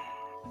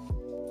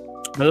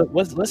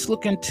 Let's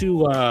look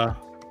into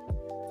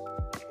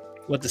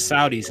what the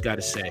Saudis got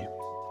to say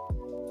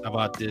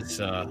about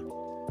this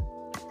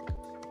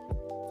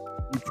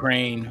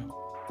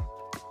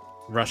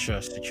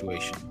Ukraine-Russia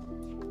situation.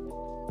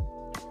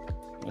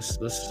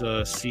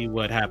 Let's see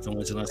what happened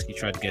when Zelensky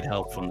tried to get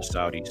help from the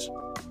Saudis.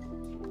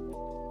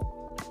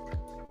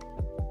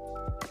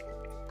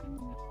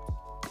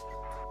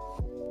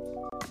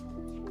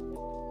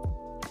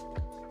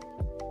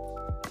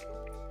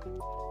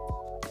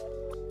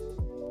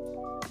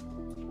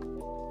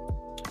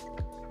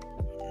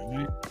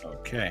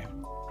 Okay.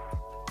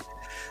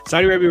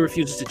 Saudi Arabia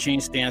refuses to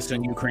change stance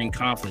on Ukraine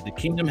conflict. The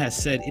kingdom has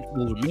said it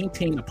will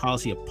maintain a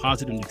policy of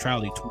positive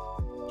neutrality to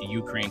the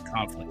Ukraine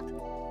conflict.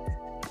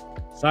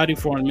 Saudi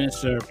Foreign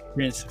Minister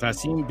Prince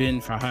Fasim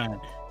bin Farhan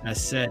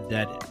has said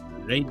that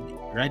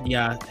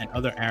Riyadh and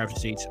other Arab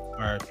states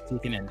are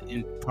taking an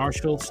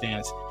impartial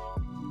stance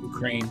in the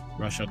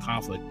Ukraine-Russia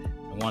conflict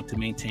and want to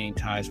maintain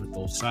ties with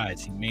both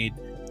sides. He made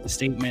the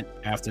statement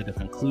after the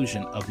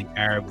conclusion of the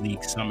Arab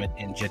League summit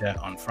in Jeddah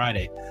on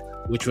Friday,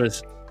 which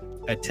was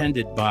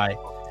attended by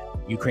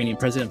Ukrainian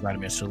President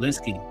Vladimir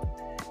Zelensky.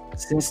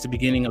 Since the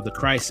beginning of the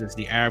crisis,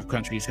 the Arab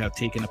countries have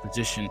taken a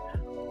position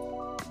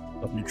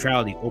of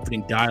neutrality,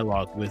 opening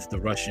dialogue with the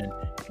Russian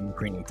and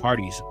Ukrainian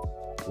parties,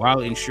 while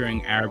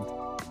ensuring Arab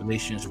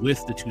relations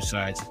with the two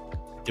sides.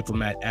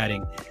 Diplomat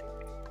adding,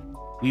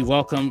 "We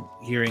welcome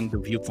hearing the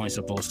viewpoints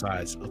of both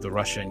sides of the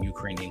Russia and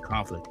Ukrainian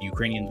conflict." The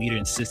Ukrainian leader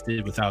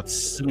insisted, without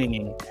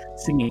singling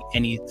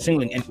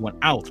anyone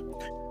out,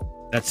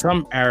 that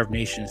some Arab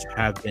nations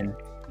have been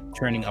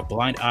turning a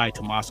blind eye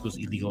to Moscow's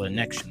illegal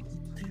annexions.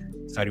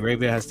 Saudi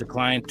Arabia has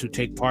declined to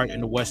take part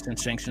in the Western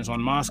sanctions on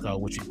Moscow,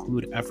 which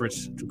include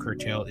efforts to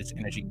curtail its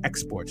energy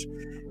exports.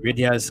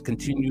 Riyadh's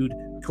continued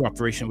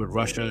cooperation with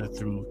Russia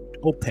through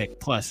OPEC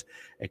Plus,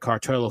 a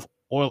cartel of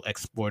oil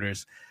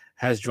exporters,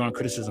 has drawn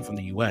criticism from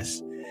the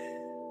U.S.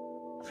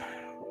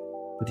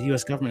 But the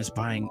U.S. government is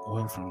buying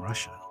oil from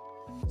Russia.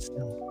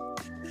 Still,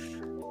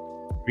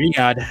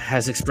 Riyadh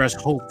has expressed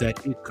hope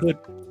that it could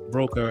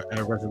broker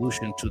a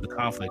resolution to the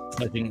conflict,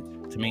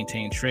 pledging to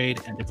maintain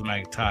trade and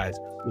diplomatic ties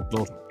with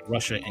both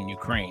Russia and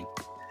Ukraine.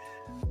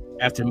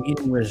 After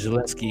meeting with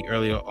Zelensky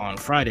earlier on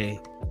Friday,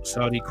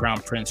 Saudi Crown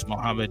Prince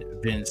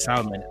Mohammed bin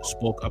Salman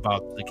spoke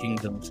about the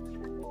kingdom's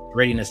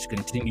readiness to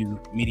continue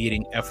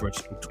mediating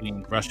efforts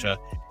between Russia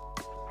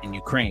and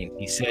Ukraine.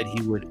 He said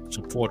he would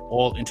support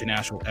all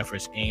international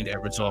efforts aimed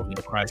at resolving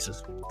the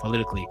crisis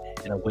politically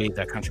in a way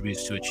that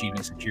contributes to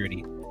achieving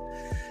security.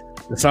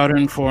 The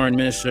Southern foreign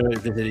minister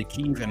visited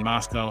Kyiv and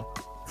Moscow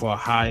for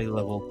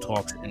high-level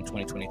talks in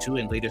 2022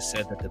 and later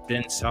said that the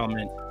bin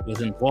Salman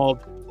was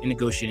involved in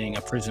negotiating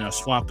a prisoner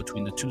swap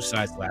between the two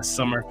sides last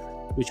summer,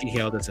 which he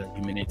hailed as a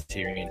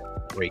humanitarian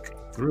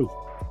breakthrough.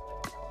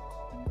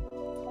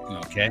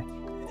 Okay.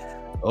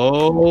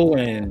 Oh,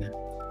 and,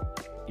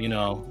 you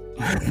know,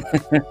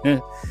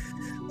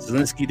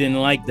 Zelensky didn't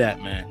like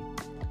that, man.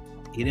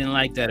 He didn't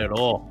like that at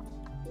all.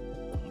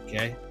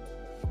 Okay.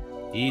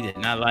 He did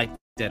not like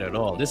that at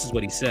all. This is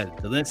what he said.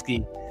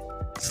 Zelensky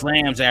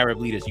slams Arab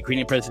leaders.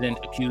 Ukrainian president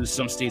accused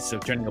some states of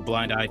turning a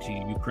blind eye to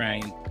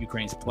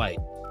Ukraine's plight.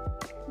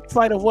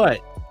 Plight of what?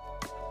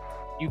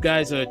 You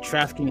guys are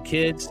trafficking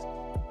kids,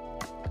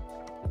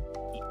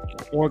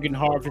 organ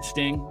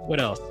harvesting. What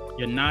else?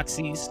 You're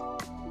Nazis.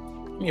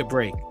 Give me a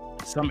break.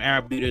 Some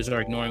Arab leaders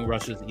are ignoring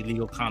Russia's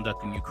illegal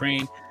conduct in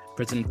Ukraine.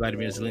 President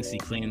Vladimir Zelensky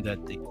claimed that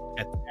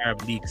at the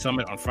Arab League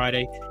summit on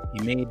Friday,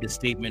 he made the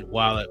statement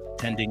while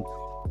attending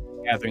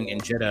gathering in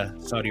Jeddah,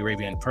 Saudi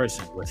Arabia in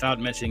person. Without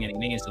mentioning any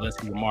names,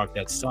 Zelensky remarked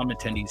that some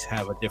attendees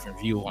have a different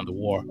view on the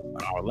war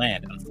on our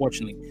land.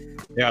 Unfortunately,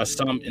 there are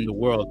some in the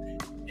world,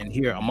 and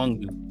here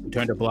among you, who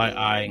turned a blind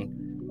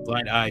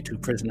eye to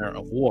prisoner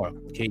of war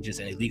cages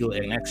and illegal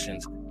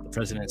annexions. The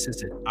president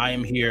insisted, "I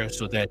am here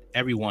so that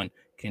everyone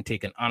can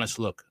take an honest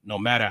look. No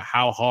matter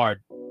how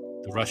hard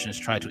the Russians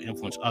try to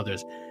influence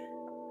others,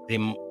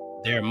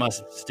 there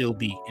must still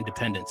be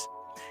independence."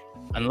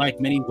 Unlike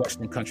many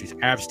Western countries,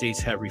 Arab states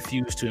have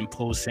refused to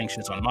impose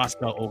sanctions on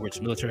Moscow over its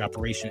military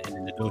operation and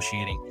in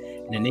negotiating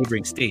in a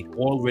neighboring state.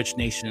 Oil-rich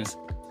nations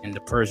in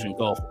the Persian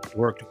Gulf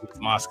worked with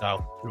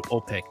Moscow through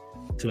OPEC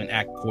to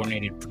enact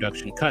coordinated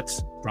production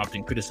cuts,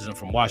 prompting criticism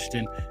from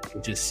Washington,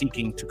 which is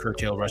seeking to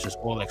curtail Russia's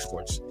oil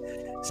exports.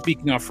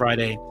 Speaking on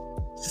Friday,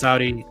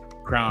 Saudi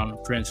Crown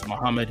Prince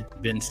Mohammed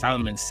bin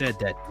Salman said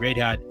that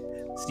Riyadh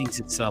sees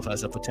itself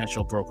as a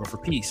potential broker for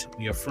peace.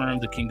 We affirm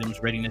the kingdom's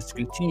readiness to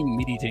continue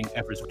mediating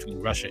efforts between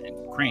Russia and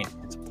Ukraine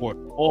and support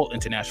all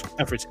international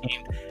efforts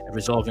aimed at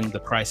resolving the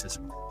crisis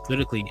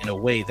politically in a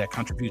way that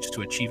contributes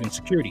to achieving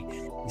security,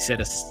 he said,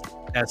 as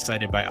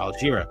cited by Al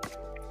Jazeera.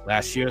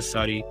 Last year,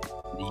 Saudi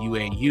and the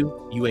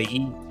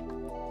UAE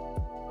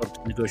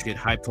helped negotiate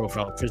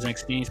high-profile prison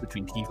exchange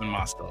between Kyiv and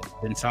Moscow.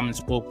 Bin Salman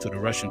spoke to the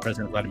Russian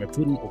President Vladimir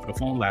Putin over the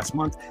phone last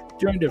month.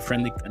 During their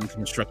friendly and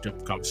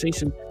constructive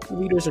conversation, the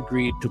leaders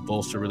agreed to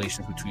bolster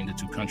relations between the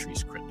two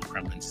countries, the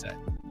Kremlin said.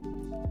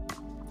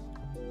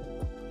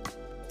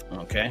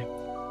 Okay.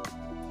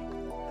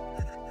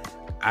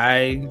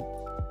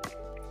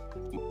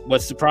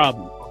 What's the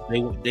problem?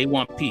 They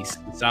want peace.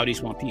 The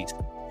Saudis want peace.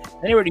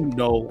 They already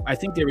know. I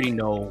think they already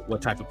know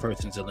what type of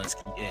person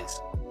Zelensky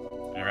is.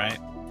 All right.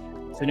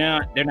 So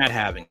they're not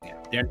having it.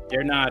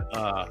 They're not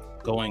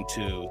going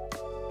to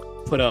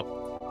put up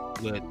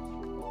with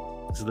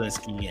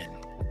Zelensky and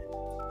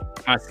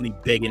constantly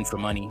begging for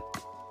money.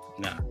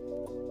 Nah.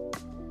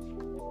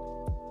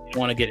 You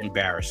want to get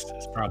embarrassed.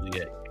 That's probably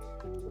it.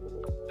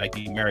 Like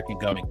the American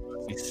government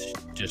is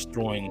just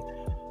throwing,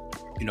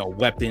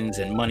 weapons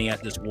and money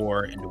at this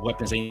war, and the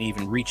weapons ain't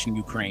even reaching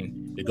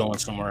Ukraine. They're going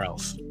somewhere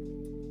else.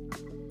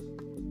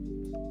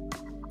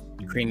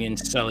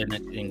 Ukrainians selling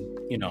it,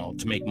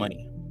 to make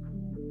money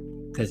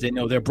because they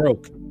know they're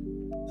broke.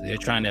 So they're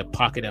trying to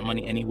pocket that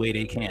money any way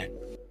they can.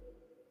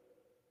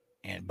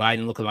 And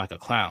Biden looking like a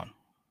clown.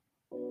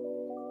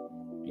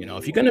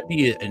 If you're gonna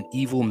be an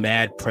evil,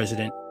 mad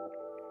president,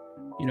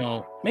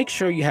 make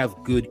sure you have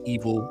good,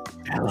 evil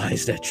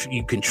allies that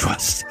you can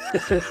trust.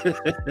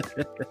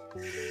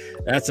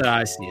 That's how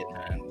I see it,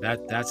 man.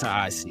 That's how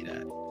I see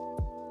that.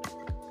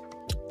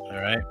 All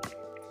right.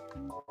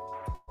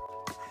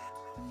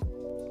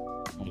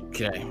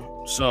 Okay,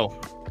 so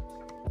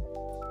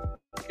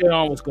let's get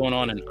on what's going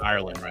on in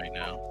Ireland right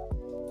now.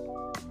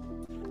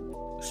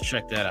 Let's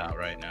check that out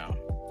right now.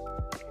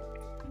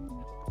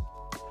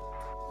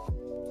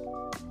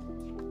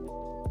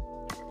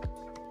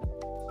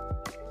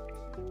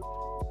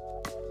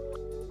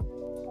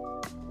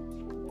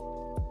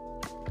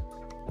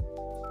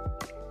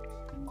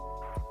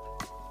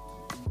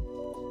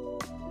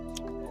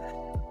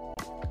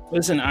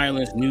 Listen,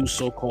 Ireland's new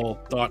so-called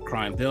thought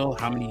crime bill.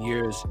 How many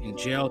years in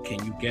jail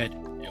can you get,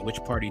 and which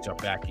parties are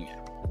backing it?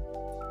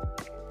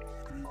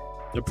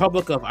 The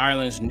Republic of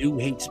Ireland's new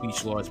hate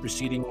speech law is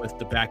proceeding with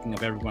the backing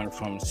of everyone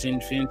from Sinn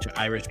Féin to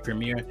Irish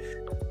Premier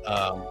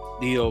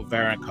Leo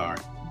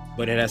Varadkar,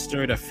 but it has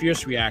stirred a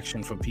fierce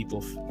reaction from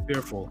people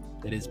fearful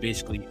that it's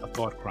basically a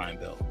thought crime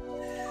bill.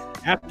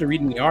 After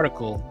reading the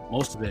article,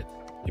 most of it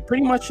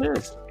pretty much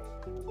is.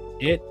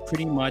 It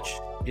pretty much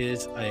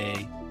is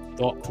a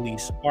thought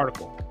police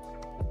article.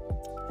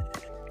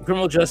 The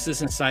Criminal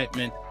Justice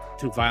Incitement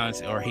to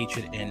Violence or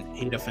Hatred and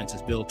Hate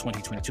Offenses Bill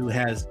 2022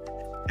 has,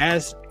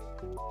 as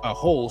a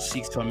whole,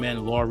 seeks to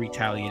amend law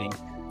retaliating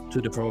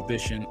to the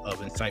prohibition of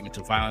incitement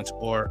to violence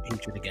or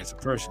hatred against a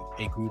person,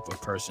 a group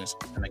of persons,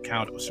 on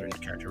account of certain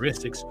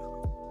characteristics,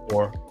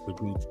 or the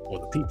group or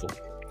the people.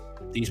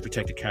 These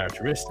protected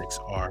characteristics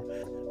are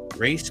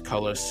race,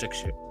 color,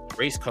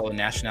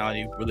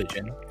 nationality,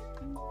 religion,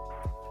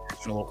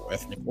 national or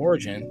ethnic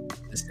origin,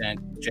 descent,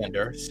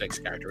 gender, sex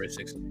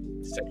characteristics,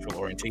 sexual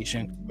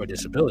orientation, or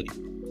disability.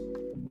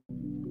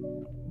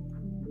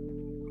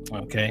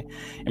 Okay.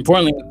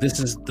 Importantly, this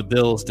is the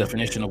bill's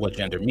definition of what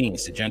gender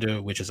means. The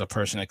gender which is a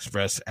person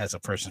expressed as a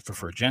person's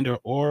preferred gender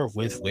or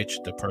with which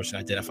the person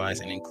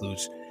identifies and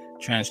includes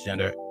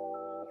transgender,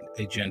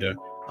 a gender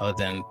other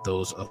than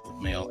those of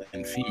male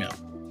and female.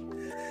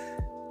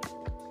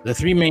 The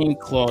three main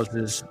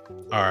clauses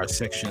are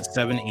sections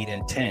 7, 8,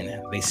 and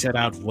 10. They set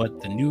out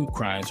what the new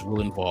crimes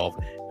will involve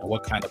and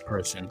what kind of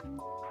prison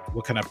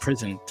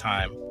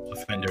time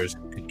offenders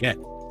could get.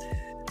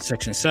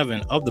 Section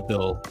 7 of the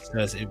bill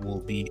says it will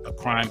be a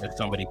crime if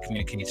somebody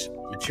communicates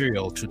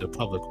material to the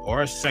public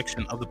or a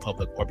section of the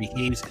public or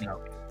behaves in a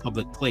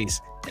public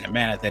place in a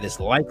manner that is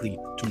likely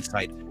to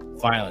incite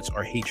violence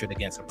or hatred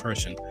against a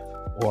person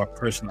or a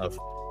person of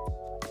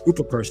group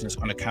of persons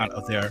on account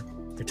of their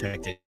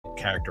protected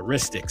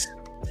characteristics.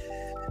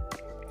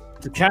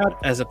 To count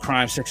as a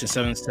crime, Section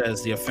 7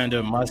 says the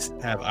offender must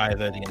have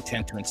either the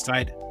intent to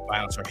incite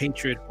violence or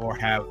hatred or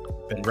have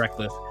been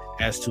reckless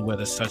as to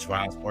whether such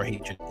violence or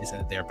hatred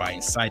isn't thereby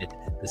incited.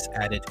 This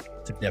added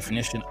to the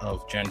definition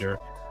of gender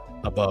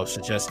above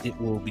suggests it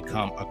will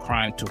become a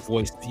crime to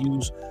voice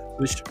views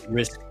which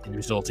risk in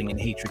resulting in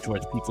hatred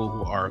towards people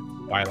who are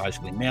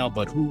biologically male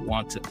but who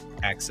want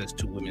access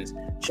to women's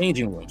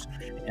changing rooms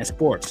and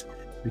sports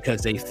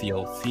because they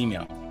feel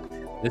female.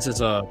 This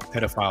is a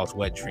pedophile's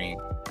wet dream.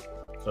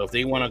 So if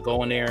they want to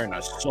go in there and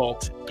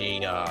assault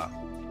a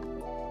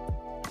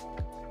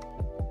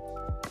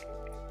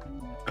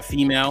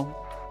female,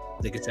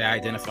 they could say I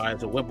identify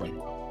as a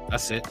woman.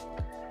 That's it.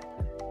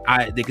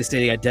 They could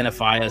say they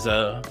identify as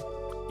a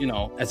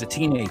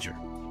teenager,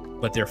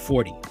 but they're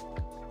 40.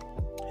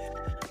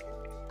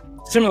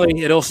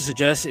 Similarly, it also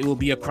suggests it will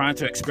be a crime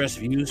to express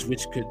views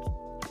which could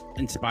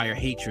inspire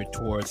hatred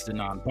towards the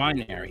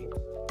non-binary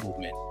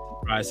movement,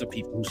 comprised of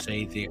people who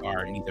say they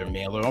are neither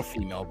male or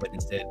female, but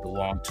instead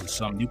belong to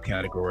some new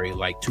category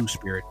like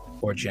two-spirit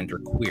or gender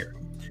queer.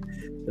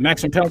 The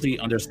maximum penalty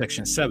under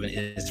Section 7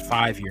 is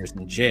 5 years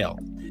in jail.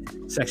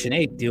 Section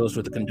 8 deals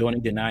with the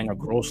condoning, denying, or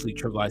grossly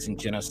trivializing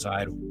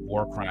genocide,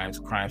 war crimes,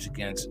 crimes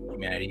against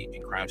humanity,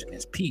 and crimes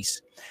against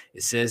peace.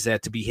 It says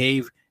that to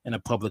behave in a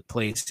public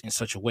place in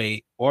such a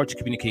way or to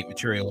communicate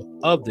material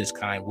of this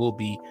kind will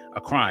be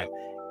a crime.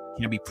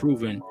 It can be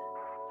proven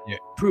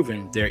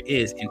there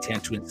is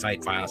intent to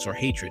incite violence or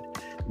hatred.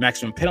 The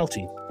maximum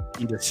penalty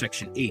under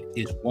Section 8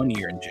 is 1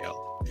 year in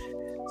jail.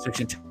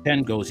 Section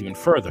 10 goes even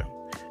further.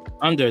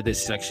 Under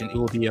this section, it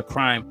will be a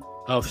crime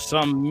of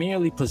some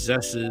merely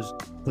possesses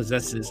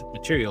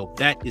material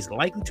that is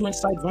likely to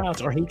incite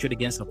violence or hatred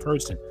against a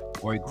person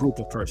or a group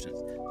of persons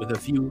with a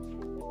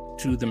view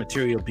to the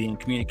material being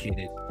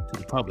communicated to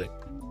the public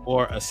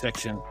or a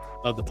section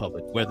of the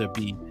public, whether it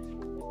be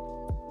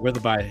whether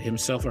by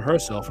himself or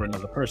herself or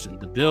another person.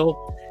 The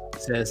bill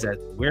says that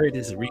where it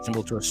is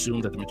reasonable to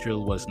assume that the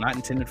material was not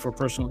intended for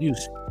personal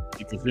use,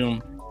 you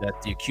presume that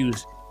the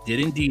accused did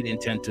indeed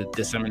intend to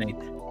disseminate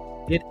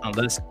it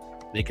unless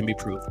they can be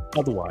proved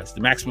otherwise.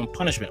 The maximum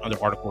punishment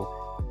under Article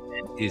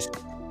is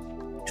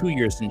 2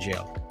 years in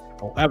jail.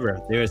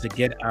 However, there is a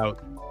get-out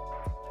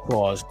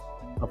clause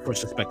for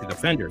suspected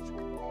offenders.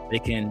 They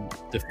can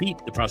defeat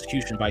the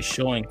prosecution by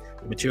showing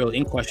the material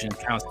in question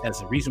counts as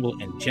a reasonable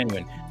and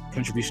genuine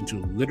contribution to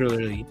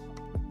literary,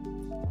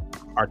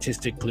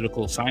 artistic,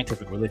 political,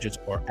 scientific, religious,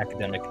 or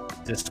academic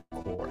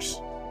discourse.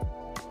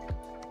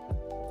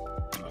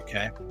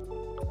 Okay.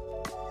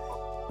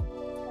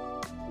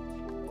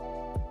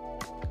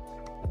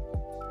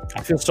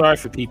 I feel sorry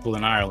for people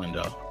in Ireland,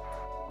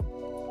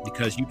 though,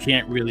 because you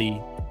can't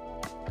really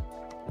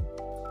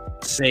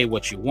say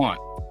what you want,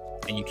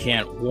 and you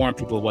can't warn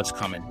people what's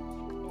coming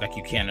like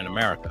you can in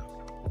America.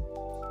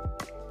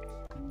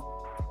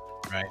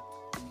 Right?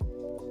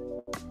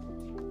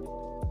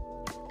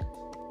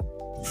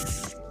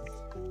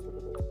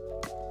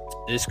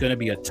 It's going to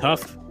be a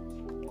tough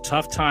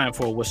time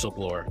for a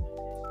whistleblower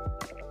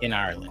in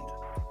Ireland.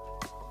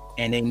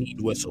 And they need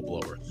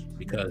whistleblowers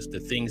because the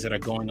things that are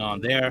going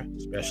on there,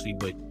 especially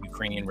with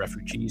Ukrainian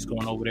refugees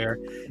going over there,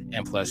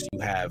 and plus you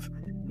have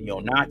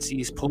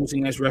neo-Nazis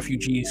posing as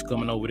refugees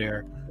coming over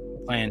there,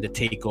 planning to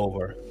take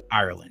over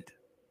Ireland.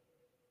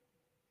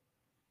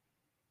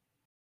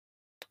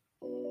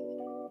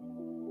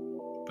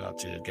 About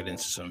to get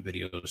into some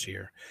videos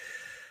here.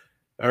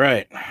 All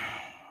right.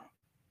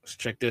 Let's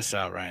check this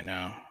out right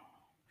now.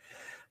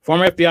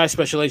 Former FBI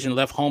special agent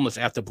left homeless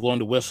after blowing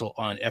the whistle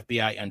on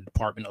FBI and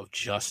Department of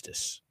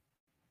Justice.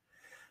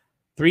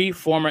 3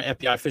 former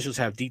FBI officials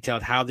have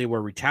detailed how they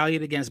were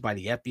retaliated against by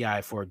the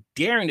FBI for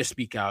daring to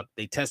speak out.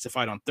 They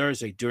testified on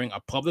Thursday during a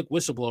public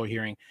whistleblower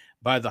hearing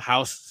by the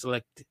House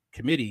Select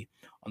Committee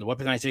on the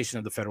Weaponization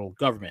of the Federal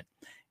Government.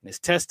 In his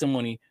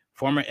testimony,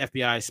 former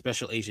FBI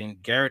special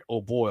agent Garrett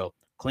O'Boyle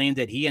claimed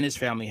that he and his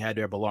family had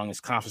their belongings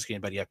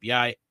confiscated by the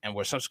FBI and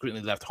were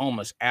subsequently left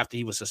homeless after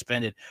he was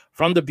suspended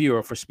from the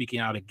Bureau for speaking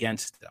out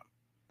against them.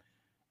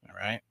 All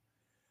right.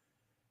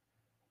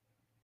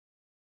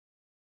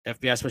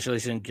 FBI Special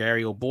Agent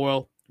Garrett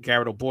O'Boyle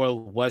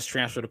was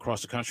transferred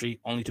across the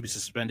country only to be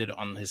suspended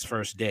on his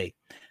first day.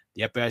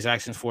 The FBI's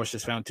actions forced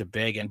his family to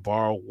beg and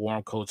borrow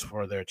warm coats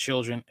for their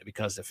children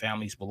because the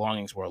family's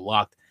belongings were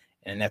locked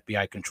in an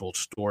FBI-controlled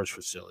storage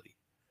facility.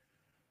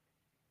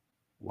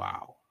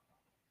 Wow.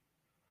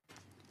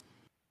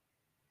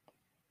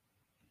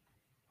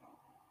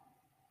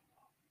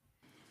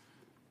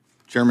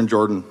 Chairman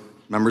Jordan,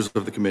 members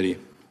of the committee,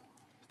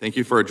 thank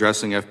you for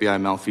addressing FBI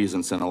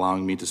malfeasance and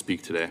allowing me to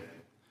speak today.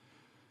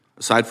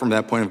 Aside from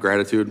that point of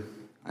gratitude,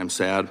 I'm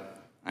sad,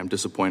 I'm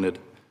disappointed,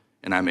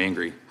 and I'm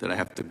angry that I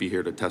have to be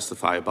here to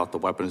testify about the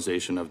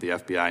weaponization of the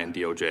FBI and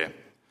DOJ.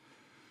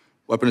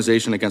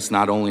 Weaponization against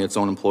not only its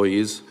own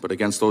employees, but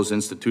against those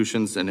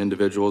institutions and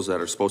individuals that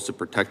are supposed to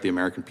protect the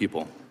American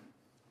people.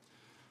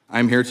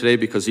 I'm here today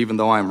because even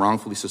though I am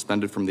wrongfully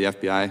suspended from the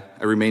FBI,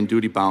 I remain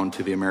duty-bound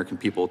to the American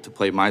people to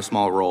play my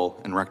small role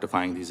in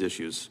rectifying these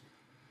issues.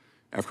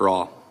 After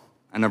all,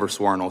 I never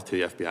swore an oath to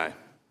the FBI.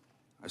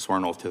 I swore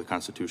an oath to the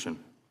Constitution.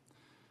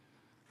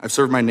 I've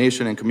served my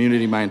nation and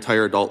community my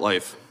entire adult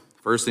life,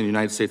 first in the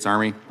United States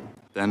Army,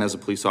 then as a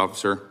police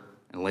officer,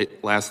 and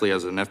lastly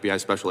as an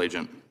FBI special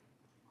agent.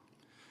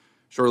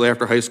 Shortly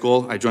after high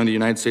school, I joined the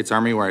United States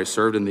Army where I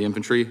served in the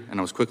infantry and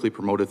I was quickly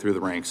promoted through the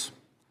ranks.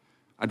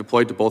 I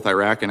deployed to both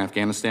Iraq and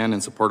Afghanistan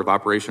in support of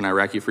Operation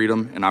Iraqi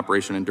Freedom and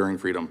Operation Enduring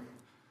Freedom.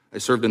 I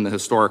served in the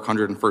historic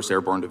 101st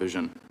Airborne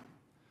Division.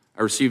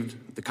 I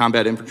received the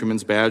Combat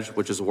Infantryman's Badge,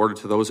 which is awarded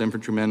to those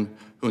infantrymen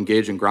who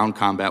engage in ground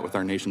combat with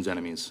our nation's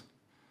enemies.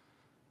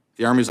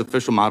 The Army's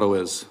official motto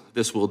is,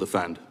 "This will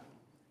defend."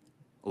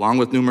 Along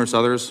with numerous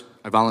others,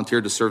 I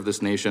volunteered to serve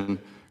this nation,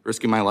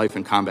 risking my life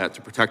in combat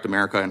to protect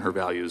America and her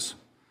values.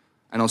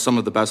 I know some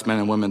of the best men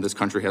and women this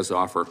country has to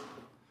offer.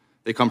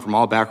 They come from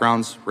all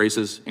backgrounds,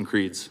 races, and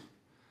creeds.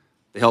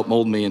 They helped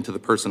mold me into the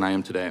person I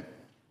am today.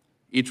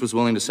 Each was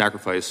willing to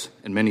sacrifice,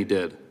 and many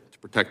did, to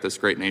protect this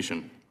great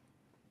nation.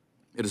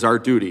 It is our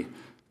duty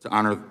to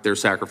honor their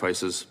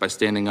sacrifices by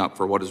standing up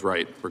for what is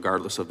right,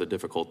 regardless of the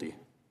difficulty.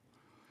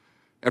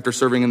 After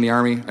serving in the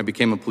Army, I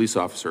became a police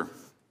officer.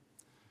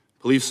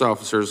 Police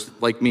officers,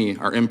 like me,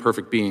 are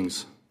imperfect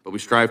beings, but we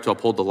strive to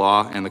uphold the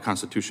law and the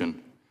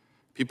Constitution.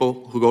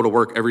 People who go to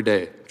work every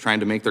day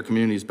trying to make their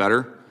communities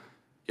better,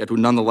 yet who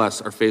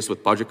nonetheless are faced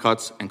with budget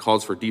cuts and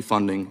calls for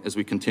defunding as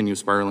we continue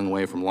spiraling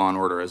away from law and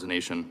order as a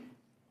nation.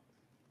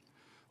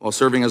 While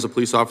serving as a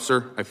police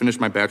officer, I finished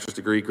my bachelor's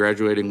degree,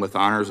 graduating with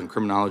honors in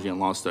criminology and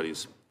law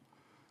studies.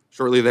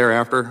 Shortly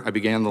thereafter, I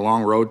began the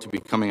long road to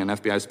becoming an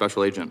FBI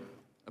special agent,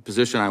 a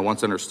position I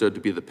once understood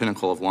to be the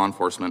pinnacle of law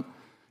enforcement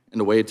and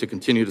a way to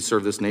continue to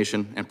serve this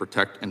nation and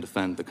protect and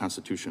defend the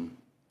Constitution.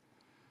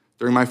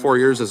 During my 4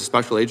 years as a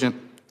special agent,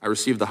 I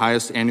received the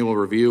highest annual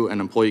review an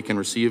employee can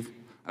receive.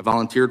 I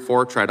volunteered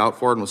for, tried out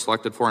for, and was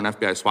selected for an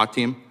FBI SWAT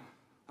team.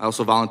 I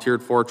also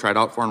volunteered for, tried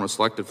out for, and was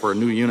selected for a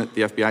new unit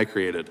the FBI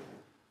created.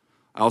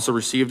 I also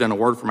received an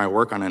award for my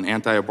work on an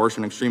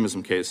anti-abortion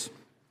extremism case.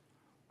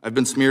 I've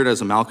been smeared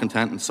as a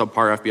malcontent and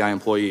subpar FBI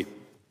employee.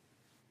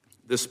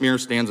 This smear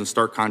stands in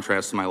stark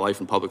contrast to my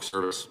life in public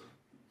service.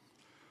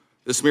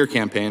 This smear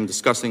campaign,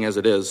 disgusting as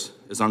it is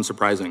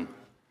unsurprising.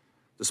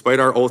 Despite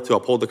our oath to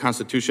uphold the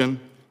Constitution,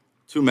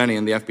 too many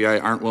in the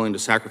FBI aren't willing to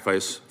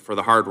sacrifice for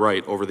the hard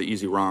right over the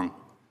easy wrong.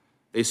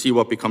 They see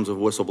what becomes of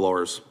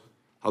whistleblowers,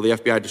 how the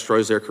FBI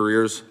destroys their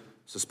careers,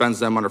 suspends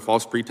them under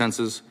false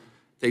pretenses,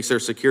 takes their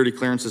security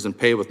clearances and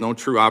pay with no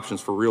true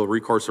options for real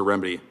recourse or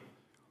remedy.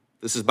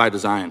 This is by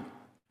design.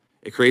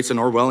 It creates an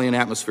Orwellian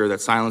atmosphere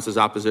that silences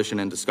opposition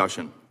and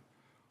discussion.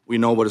 We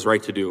know what is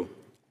right to do,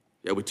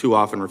 yet we too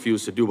often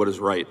refuse to do what is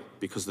right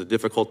because of the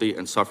difficulty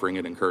and suffering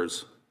it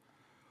incurs.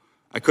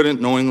 I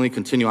couldn't knowingly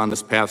continue on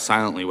this path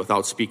silently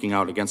without speaking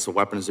out against the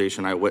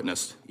weaponization I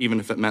witnessed, even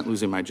if it meant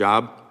losing my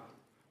job,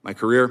 my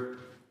career,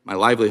 my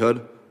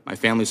livelihood, my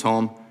family's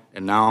home,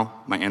 and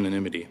now my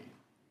anonymity.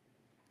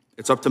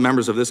 It's up to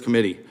members of this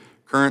committee,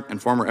 current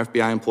and former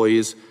FBI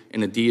employees,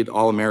 and indeed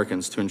all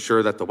Americans, to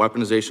ensure that the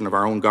weaponization of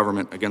our own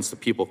government against the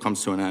people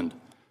comes to an end,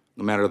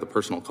 no matter the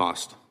personal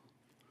cost.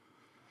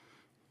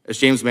 As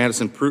James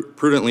Madison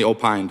prudently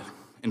opined,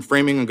 in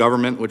framing a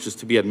government which is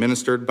to be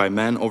administered by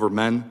men over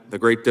men, the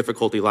great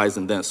difficulty lies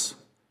in this.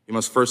 You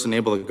must first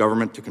enable the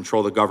government to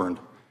control the governed,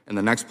 and in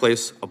the next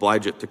place,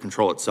 oblige it to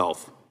control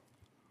itself.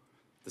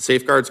 The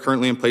safeguards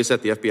currently in place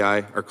at the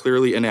FBI are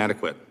clearly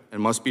inadequate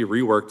and must be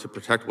reworked to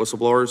protect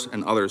whistleblowers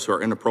and others who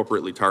are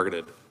inappropriately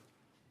targeted.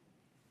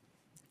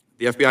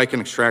 The FBI can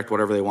extract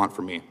whatever they want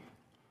from me.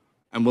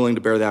 I'm willing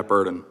to bear that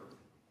burden.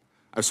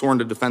 I've sworn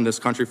to defend this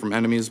country from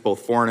enemies,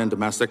 both foreign and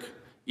domestic,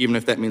 even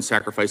if that means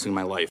sacrificing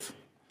my life.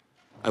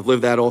 I've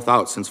lived that oath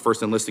out since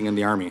first enlisting in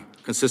the Army,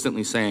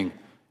 consistently saying,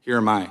 "Here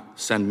am I,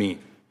 send me."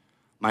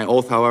 My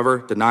oath, however,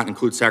 did not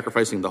include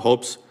sacrificing the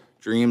hopes,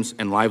 dreams,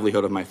 and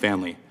livelihood of my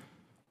family,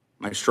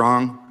 my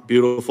strong,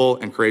 beautiful,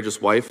 and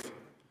courageous wife,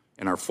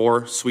 and our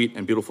 4 sweet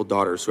and beautiful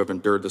daughters who have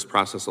endured this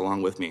process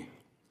along with me.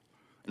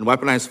 In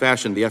weaponized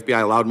fashion, the FBI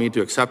allowed me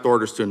to accept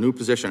orders to a new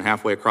position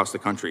halfway across the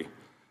country.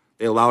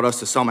 They allowed us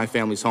to sell my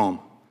family's home.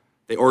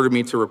 They ordered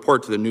me to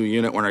report to the new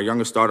unit when our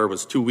youngest daughter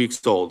was 2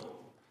 weeks old.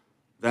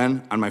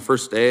 Then, on my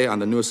first day on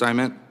the new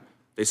assignment,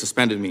 they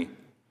suspended me,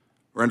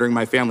 rendering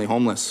my family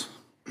homeless.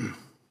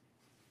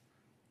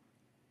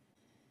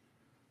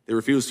 They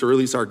refused to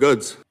release our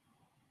goods.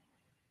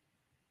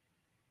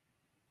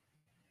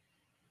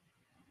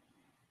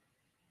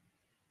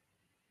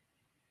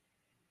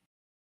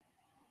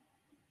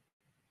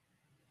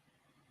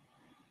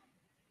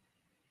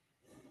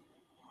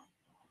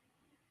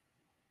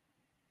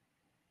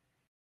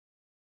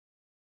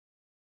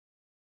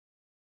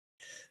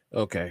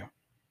 Okay,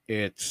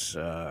 it's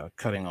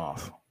cutting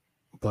off,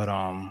 but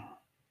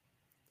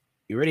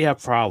you already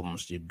have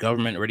problems. Your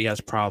government already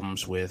has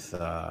problems with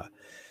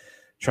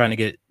trying to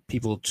get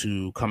people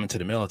to come into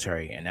the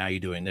military, and now you're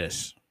doing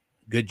this.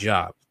 Good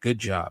job. Good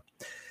job.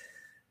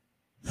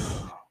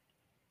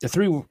 The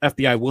 3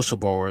 FBI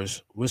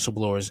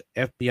whistleblowers,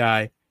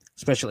 FBI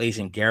Special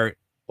Agent Garrett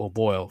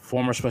O'Boyle,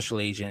 former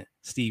Special Agent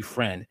Steve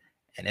Friend,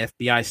 and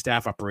FBI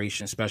Staff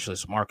Operations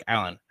Specialist Mark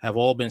Allen have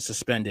all been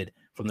suspended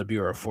from the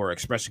Bureau for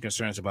expressing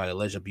concerns about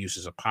alleged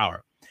abuses of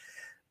power.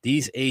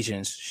 These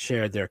agents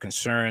shared their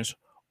concerns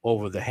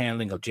over the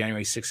handling of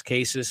January 6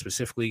 cases.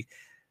 Specifically,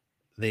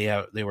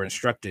 they were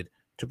instructed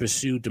to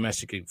pursue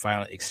domestic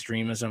violent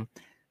extremism,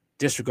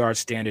 disregard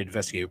standard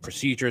investigative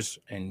procedures,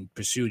 and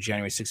pursue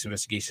January 6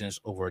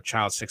 investigations over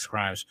child sex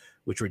crimes,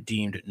 which were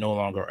deemed no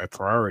longer a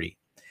priority.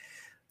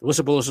 The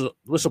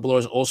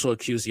whistleblowers also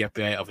accused the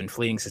FBI of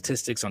inflating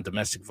statistics on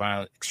domestic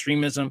violent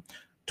extremism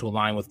to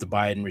align with the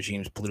Biden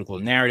regime's political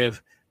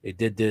narrative. They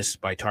did this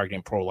by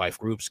targeting pro-life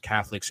groups,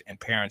 Catholics, and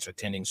parents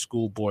attending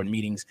school board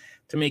meetings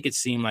to make it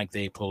seem like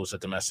they pose a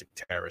domestic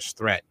terrorist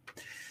threat.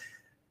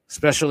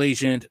 Special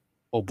Agent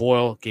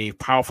O'Boyle gave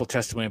powerful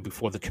testimony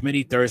before the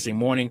committee Thursday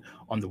morning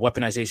on the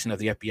weaponization of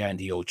the FBI and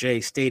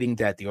DOJ, stating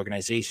that the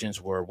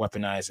organizations were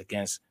weaponized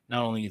against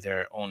not only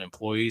their own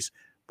employees,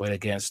 but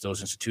against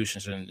those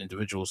institutions and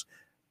individuals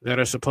that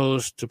are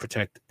supposed to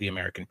protect the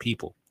American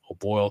people.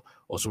 O'Boyle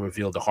also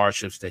revealed the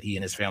hardships that he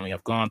and his family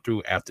have gone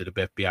through after the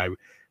FBI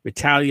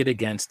retaliated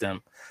against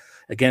him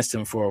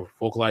for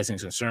vocalizing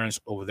concerns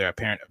over their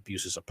apparent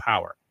abuses of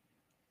power.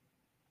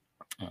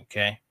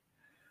 Okay.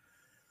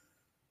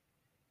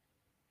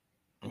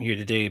 I'm here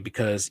today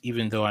because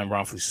even though I'm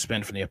wrongfully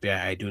suspended from the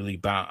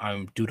FBI,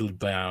 I'm dutifully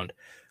bound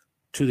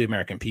to the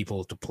American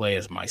people to play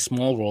as my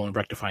small role in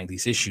rectifying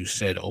these issues,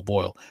 said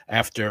O'Boyle.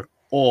 After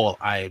all,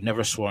 I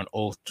never swore an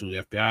oath to the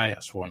FBI. I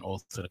swore an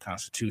oath to the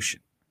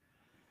Constitution.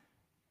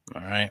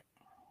 All right.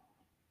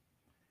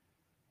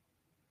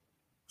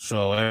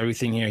 So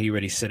everything here he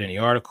already said in the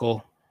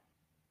article.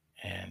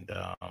 And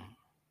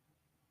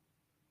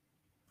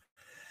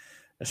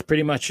that's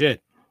pretty much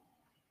it.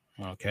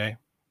 Okay.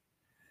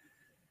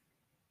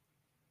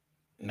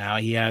 Now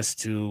he has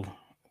to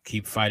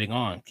keep fighting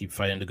on, keep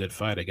fighting the good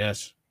fight, I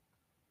guess.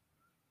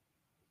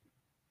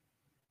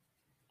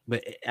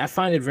 But I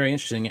find it very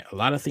interesting. A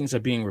lot of things are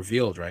being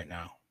revealed right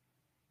now.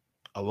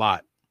 A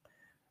lot.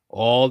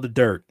 All the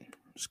dirt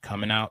is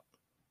coming out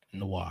in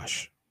the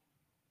wash.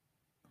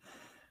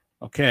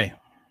 Okay.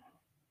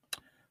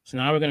 So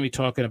now we're going to be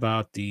talking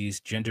about these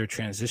gender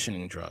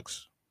transitioning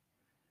drugs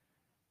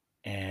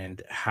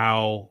and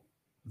how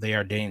they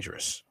are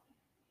dangerous.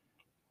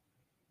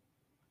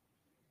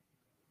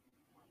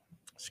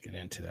 Let's get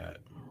into that.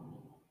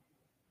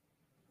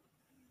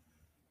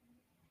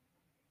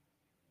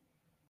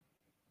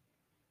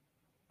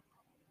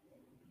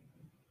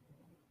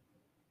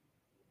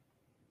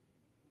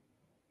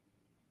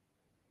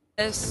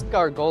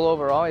 Our goal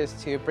overall is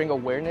to bring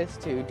awareness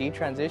to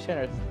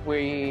detransitioners.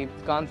 We've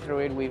gone through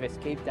it, we've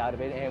escaped out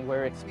of it, and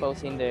we're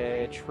exposing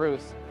the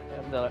truth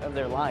of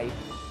their life.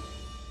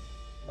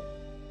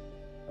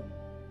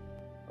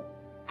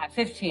 At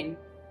 15,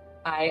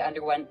 I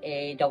underwent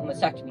a double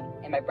mastectomy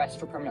and my breasts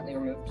were permanently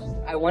removed.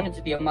 I wanted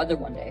to be a mother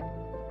one day.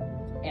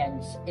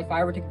 And if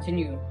I were to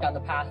continue down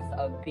the path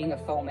of being a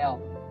faux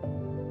male,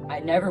 I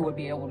never would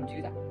be able to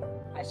do that.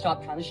 I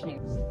stopped transitioning.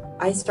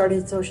 I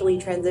started socially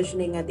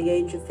transitioning at the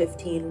age of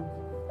 15.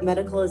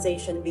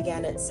 Medicalization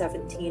began at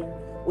 17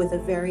 with a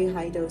very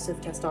high dose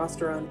of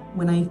testosterone.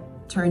 When I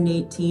turned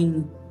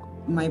 18,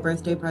 my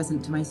birthday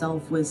present to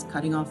myself was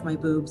cutting off my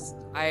boobs.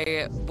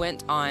 I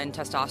went on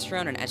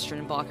testosterone and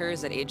estrogen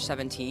blockers at age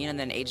 17, and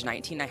then age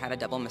 19 I had a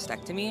double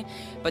mastectomy,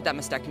 but that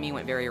mastectomy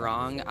went very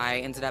wrong. I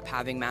ended up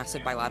having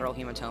massive bilateral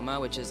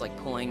hematoma, which is like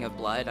pooling of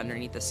blood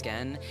underneath the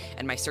skin,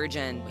 and my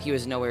surgeon, he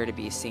was nowhere to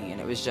be seen.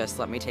 It was just,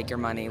 let me take your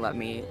money, let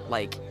me,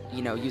 like,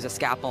 you know, use a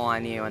scalpel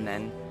on you, and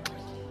then...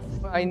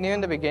 I knew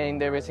in the beginning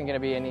there wasn't going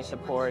to be any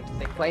support.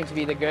 They claim to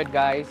be the good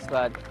guys,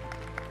 but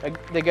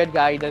the good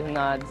guy does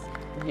not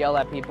yell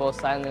at people,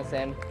 silence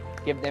them,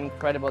 give them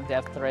credible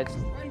death threats.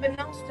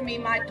 Unbeknownst to me,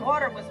 my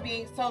daughter was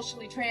being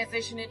socially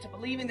transitioned into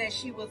believing that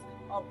she was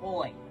a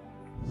boy.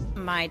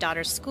 My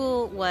daughter's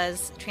school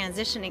was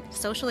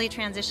socially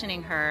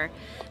transitioning her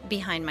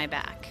behind my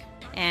back.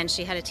 And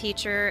she had a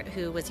teacher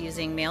who was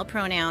using male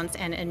pronouns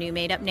and a new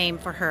made-up name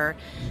for her.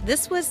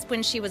 This was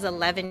when she was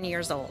 11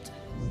 years old.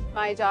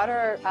 My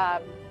daughter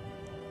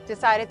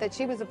decided that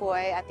she was a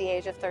boy at the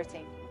age of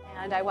 13.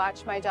 And I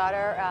watched my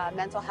daughter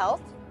mental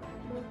health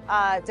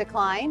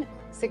decline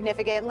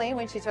significantly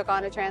when she took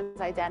on a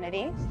trans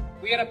identity.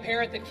 We had a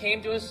parent that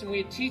came to us and we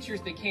had teachers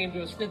that came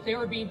to us that they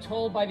were being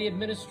told by the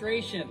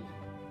administration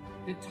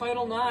that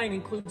Title IX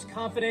includes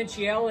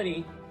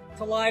confidentiality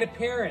to lie to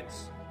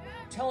parents.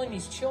 Telling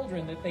these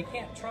children that they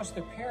can't trust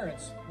their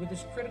parents with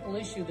this critical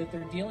issue that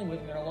they're dealing with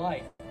in their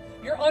life.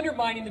 You're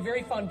undermining the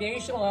very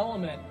foundational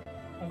element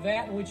of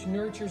that which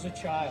nurtures a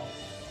child.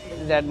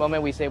 That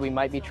moment we say we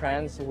might be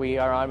trans, we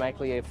are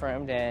automatically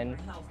affirmed and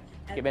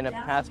given a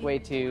pathway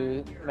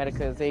to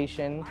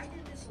medicalization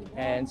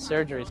and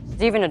surgeries.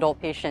 Even adult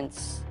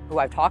patients who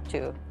I've talked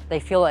to, they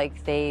feel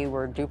like they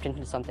were duped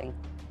into something,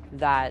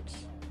 that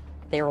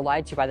they were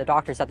lied to by the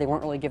doctors, that they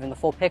weren't really given the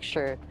full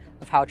picture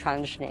of how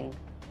transitioning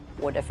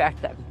would affect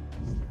them.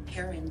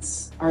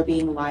 Parents are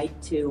being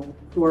lied to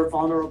who are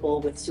vulnerable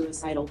with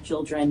suicidal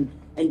children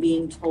and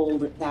being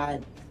told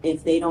that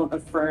if they don't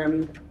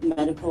affirm,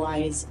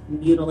 medicalize,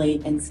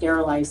 mutilate, and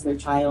sterilize their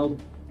child,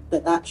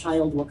 that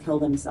child will kill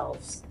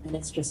themselves. And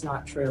it's just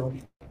not true.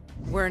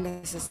 We're in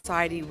a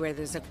society where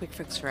there's a quick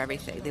fix for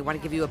everything. They want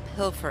to give you a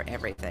pill for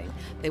everything.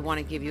 They want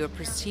to give you a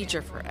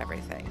procedure for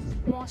everything.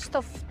 Most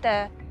of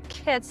the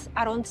kids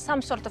are on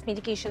some sort of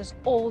medications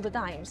all the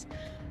times.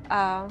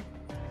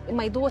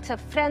 My daughter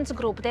friends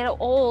group, they're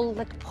all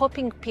like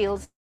popping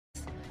pills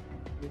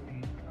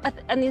at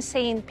an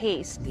insane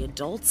pace. The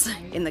adults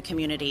in the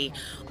community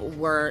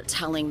were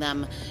telling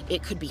them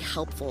it could be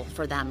helpful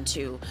for them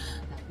to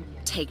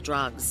take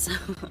drugs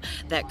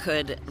that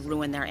could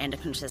ruin their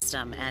endocrine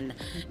system and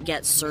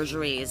get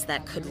surgeries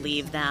that could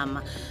leave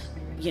them,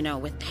 you know,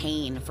 with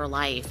pain for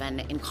life and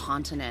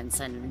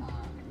incontinence and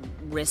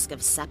risk of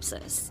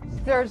sepsis.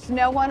 There's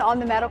no one on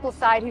the medical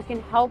side who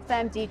can help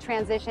them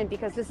detransition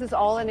because this is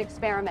all an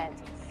experiment.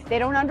 They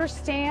don't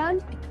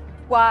understand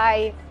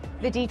why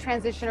the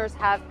detransitioners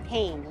have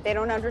pain. They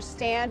don't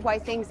understand why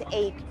things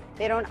ache.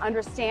 They don't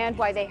understand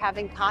why they have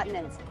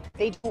incontinence.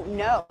 They don't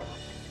know.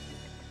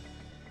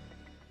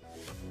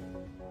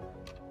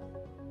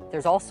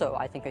 There's also,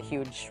 I think, a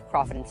huge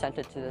profit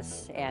incentive to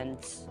this, and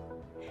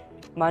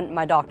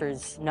my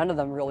doctors, none of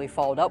them really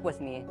followed up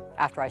with me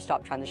after I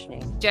stopped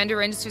transitioning.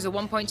 Gender industry is a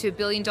 $1.2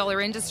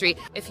 billion industry.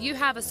 If you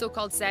have a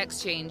so-called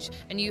sex change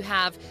and you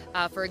have,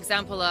 for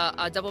example,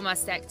 a double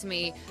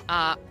mastectomy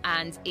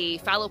and a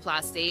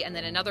phalloplasty and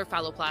then another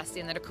phalloplasty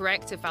and then a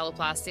corrective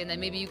phalloplasty and then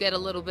maybe you get a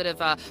little bit of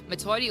a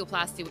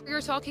metoidioplasty, you're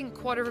talking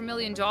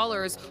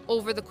 $250,000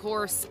 over the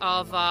course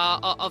of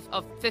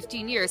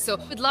 15 years. So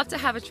we'd love to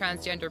have a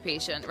transgender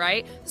patient,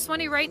 right? This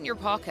money right in your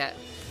pocket.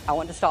 I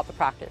want to stop the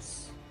practice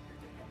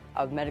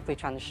of medically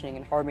transitioning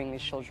and harming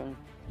these children.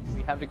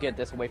 We have to get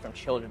this away from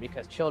children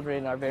because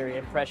children are very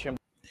impressionable.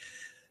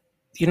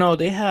 You know,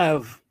 they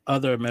have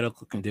other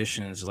medical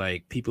conditions,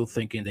 like people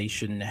thinking they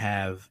shouldn't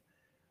have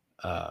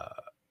an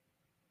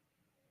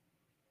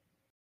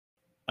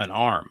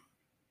arm.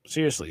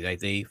 Seriously, like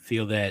they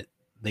feel that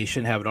They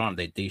shouldn't have it on.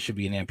 They should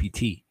be an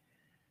amputee.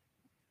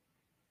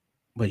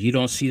 But you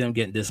don't see them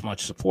getting this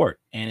much support,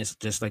 and it's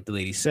just like the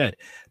lady said,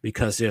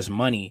 because there's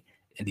money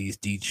in these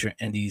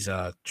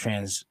transgender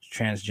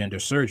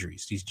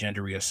surgeries, these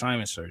gender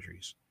reassignment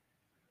surgeries.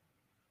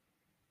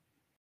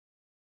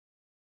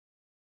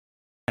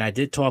 And I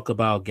did talk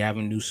about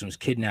Gavin Newsom's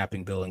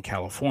kidnapping bill in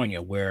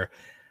California, where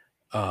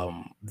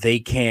they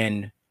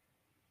can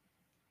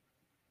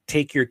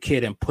take your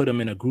kid and put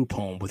them in a group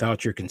home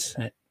without your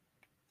consent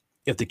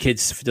if the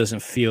kid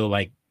doesn't feel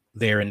like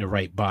they're in the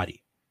right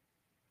body.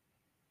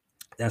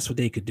 That's what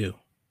they could do.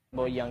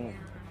 About young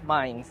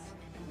minds,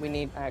 we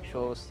need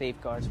actual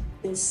safeguards.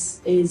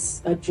 This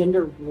is a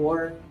gender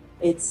war.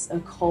 It's a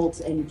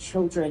cult, and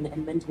children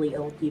and mentally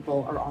ill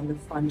people are on the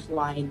front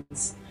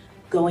lines,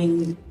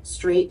 going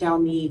straight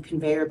down the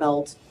conveyor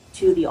belt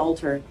to the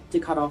altar to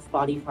cut off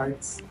body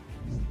parts.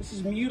 This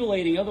is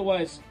mutilating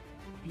otherwise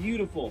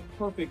beautiful,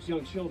 perfect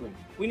young children.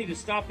 We need to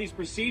stop these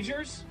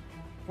procedures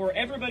for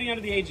everybody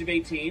under the age of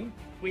 18.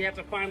 We have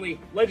to finally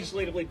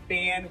legislatively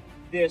ban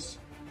this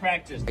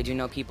practice. I do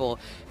know people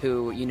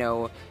who, you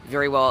know,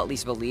 very well at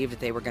least believed that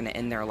they were going to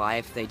end their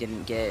life. They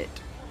didn't get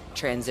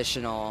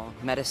transitional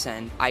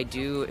medicine. I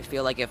do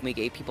feel like if we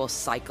gave people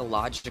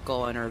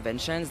psychological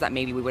interventions, that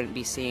maybe we wouldn't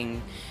be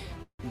seeing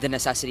the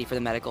necessity for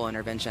the medical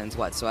interventions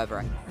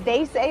whatsoever.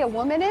 They say a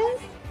woman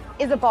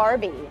is a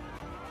Barbie,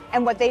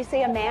 and what they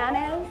say a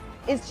man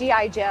is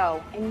G.I.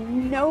 Joe,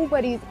 and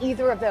nobody's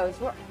either of those.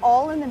 We're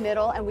all in the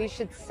middle, and we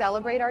should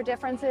celebrate our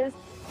differences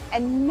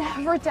and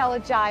never tell a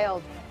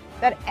child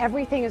that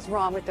everything is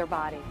wrong with their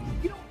body.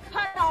 You don't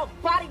cut off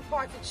body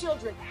parts of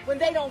children when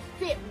they don't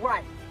fit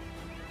right.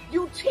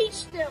 You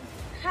teach them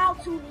how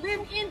to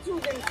live into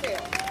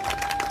themselves.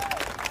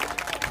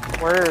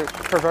 We're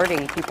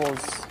perverting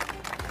people's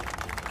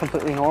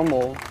completely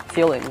normal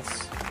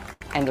feelings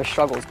and their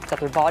struggles, that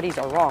their bodies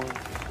are wrong,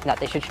 and that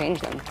they should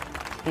change them,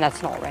 and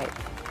that's not right.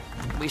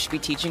 We should be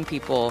teaching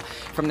people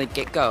from the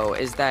get-go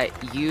is that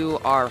you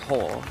are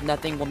whole.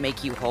 Nothing will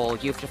make you whole.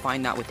 You have to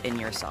find that within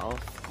yourself.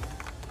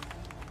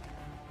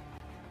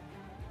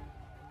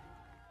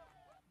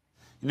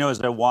 You know,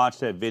 as I watched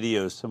that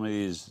video, some of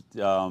these,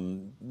 you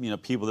know,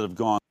 people that have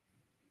gone.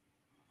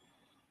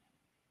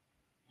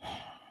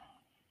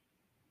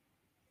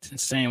 It's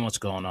insane what's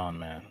going on,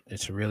 man.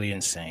 It's really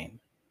insane.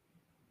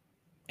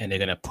 And they're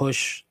going to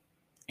push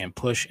and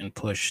push and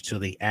push till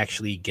they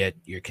actually get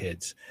your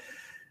kids.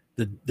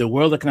 The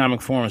World Economic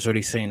Forum is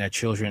already saying that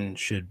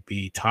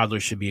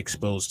toddlers should be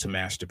exposed to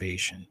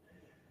masturbation.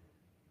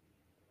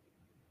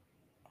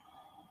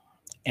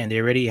 And they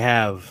already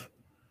have,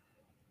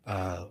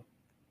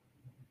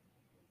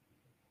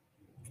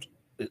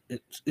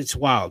 it's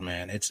wild,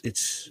 man.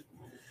 It's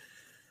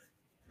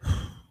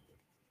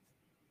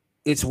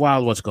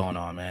wild what's going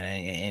on, man.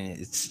 And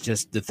it's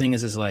just, the thing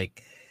is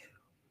like,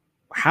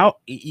 how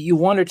you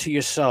wonder to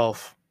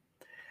yourself,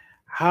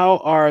 how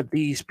are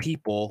these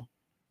people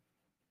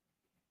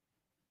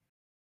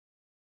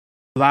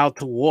allowed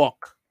to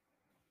walk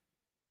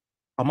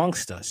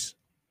amongst us?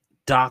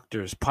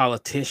 Doctors,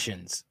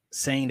 politicians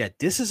saying that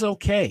this is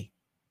okay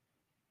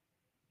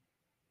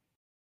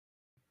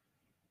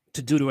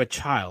to do to a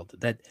child,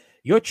 that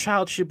your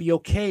child should be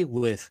okay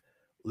with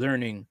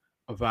learning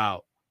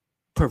about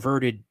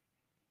perverted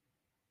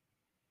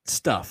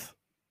stuff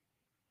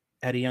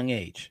at a young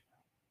age.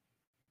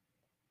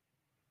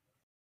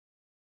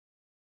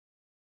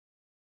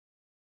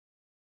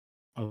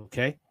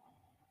 Okay.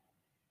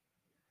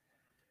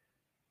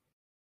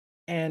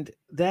 And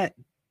that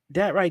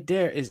right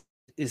there is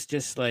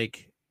just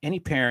like any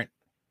parent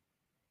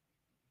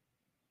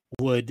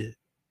would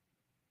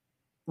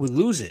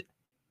lose it.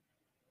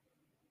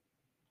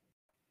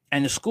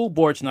 And the school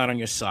board's not on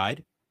your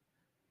side.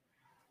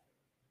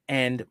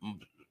 And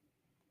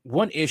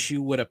one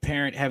issue with a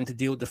parent having to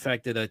deal with the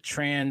fact that a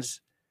trans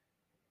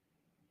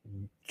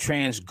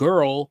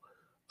girl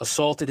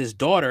assaulted his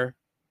daughter,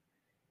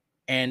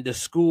 and the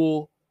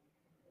school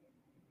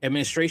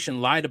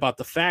administration lied about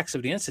the facts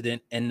of the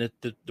incident, and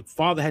the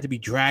father had to be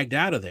dragged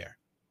out of there.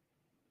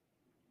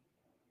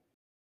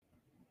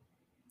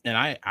 And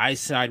I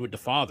side with the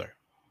father.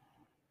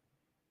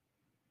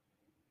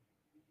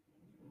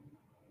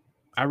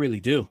 I really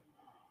do.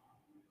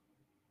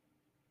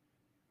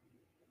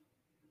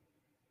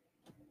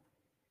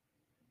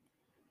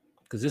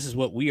 Because this is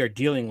what we are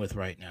dealing with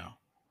right now.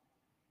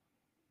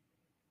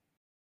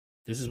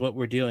 This is what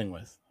we're dealing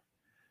with.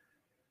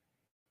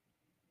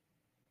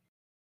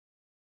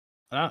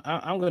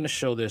 I'm going to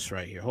show this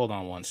right here. Hold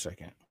on one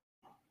second.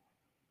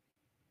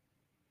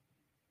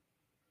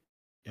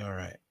 All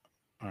right.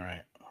 All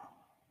right.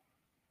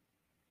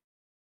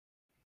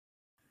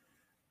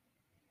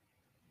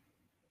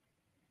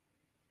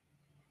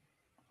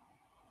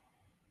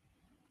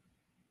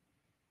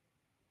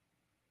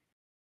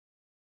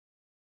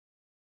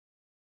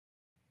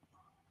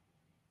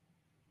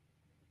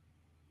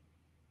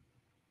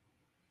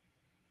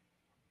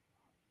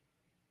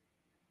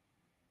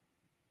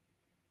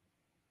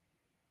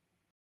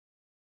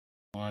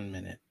 One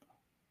minute.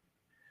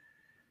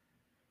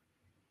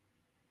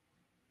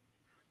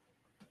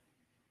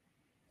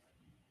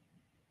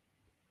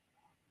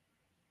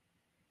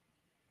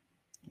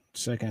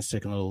 second. It's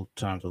taking a little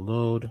time to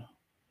load.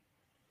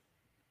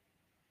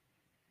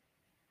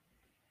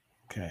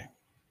 Okay.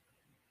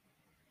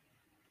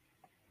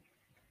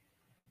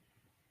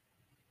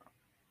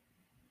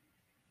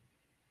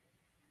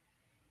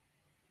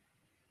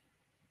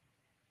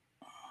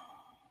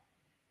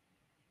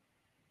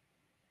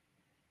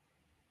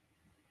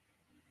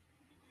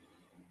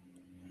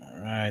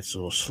 All right, it's a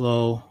little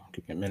slow.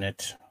 Give me a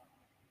minute.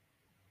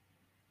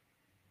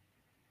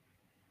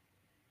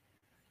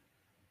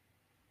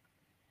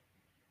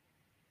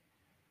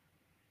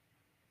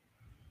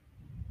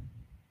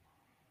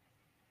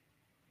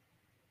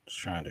 Just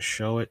trying to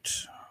show it.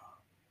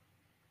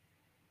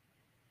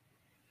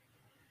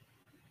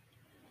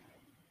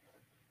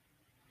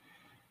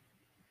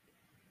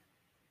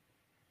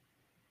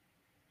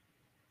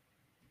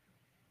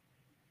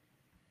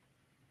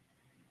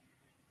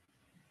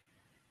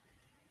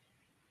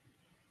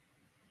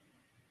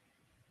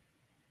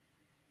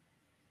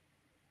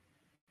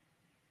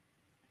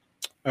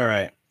 All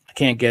right. I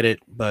can't get it,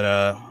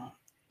 but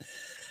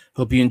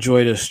hope you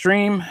enjoyed the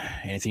stream.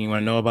 Anything you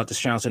want to know about this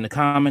channel in the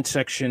comment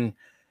section.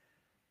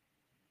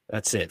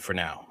 That's it for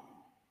now.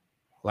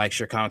 Like,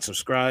 share, comment,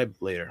 subscribe.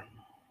 Later.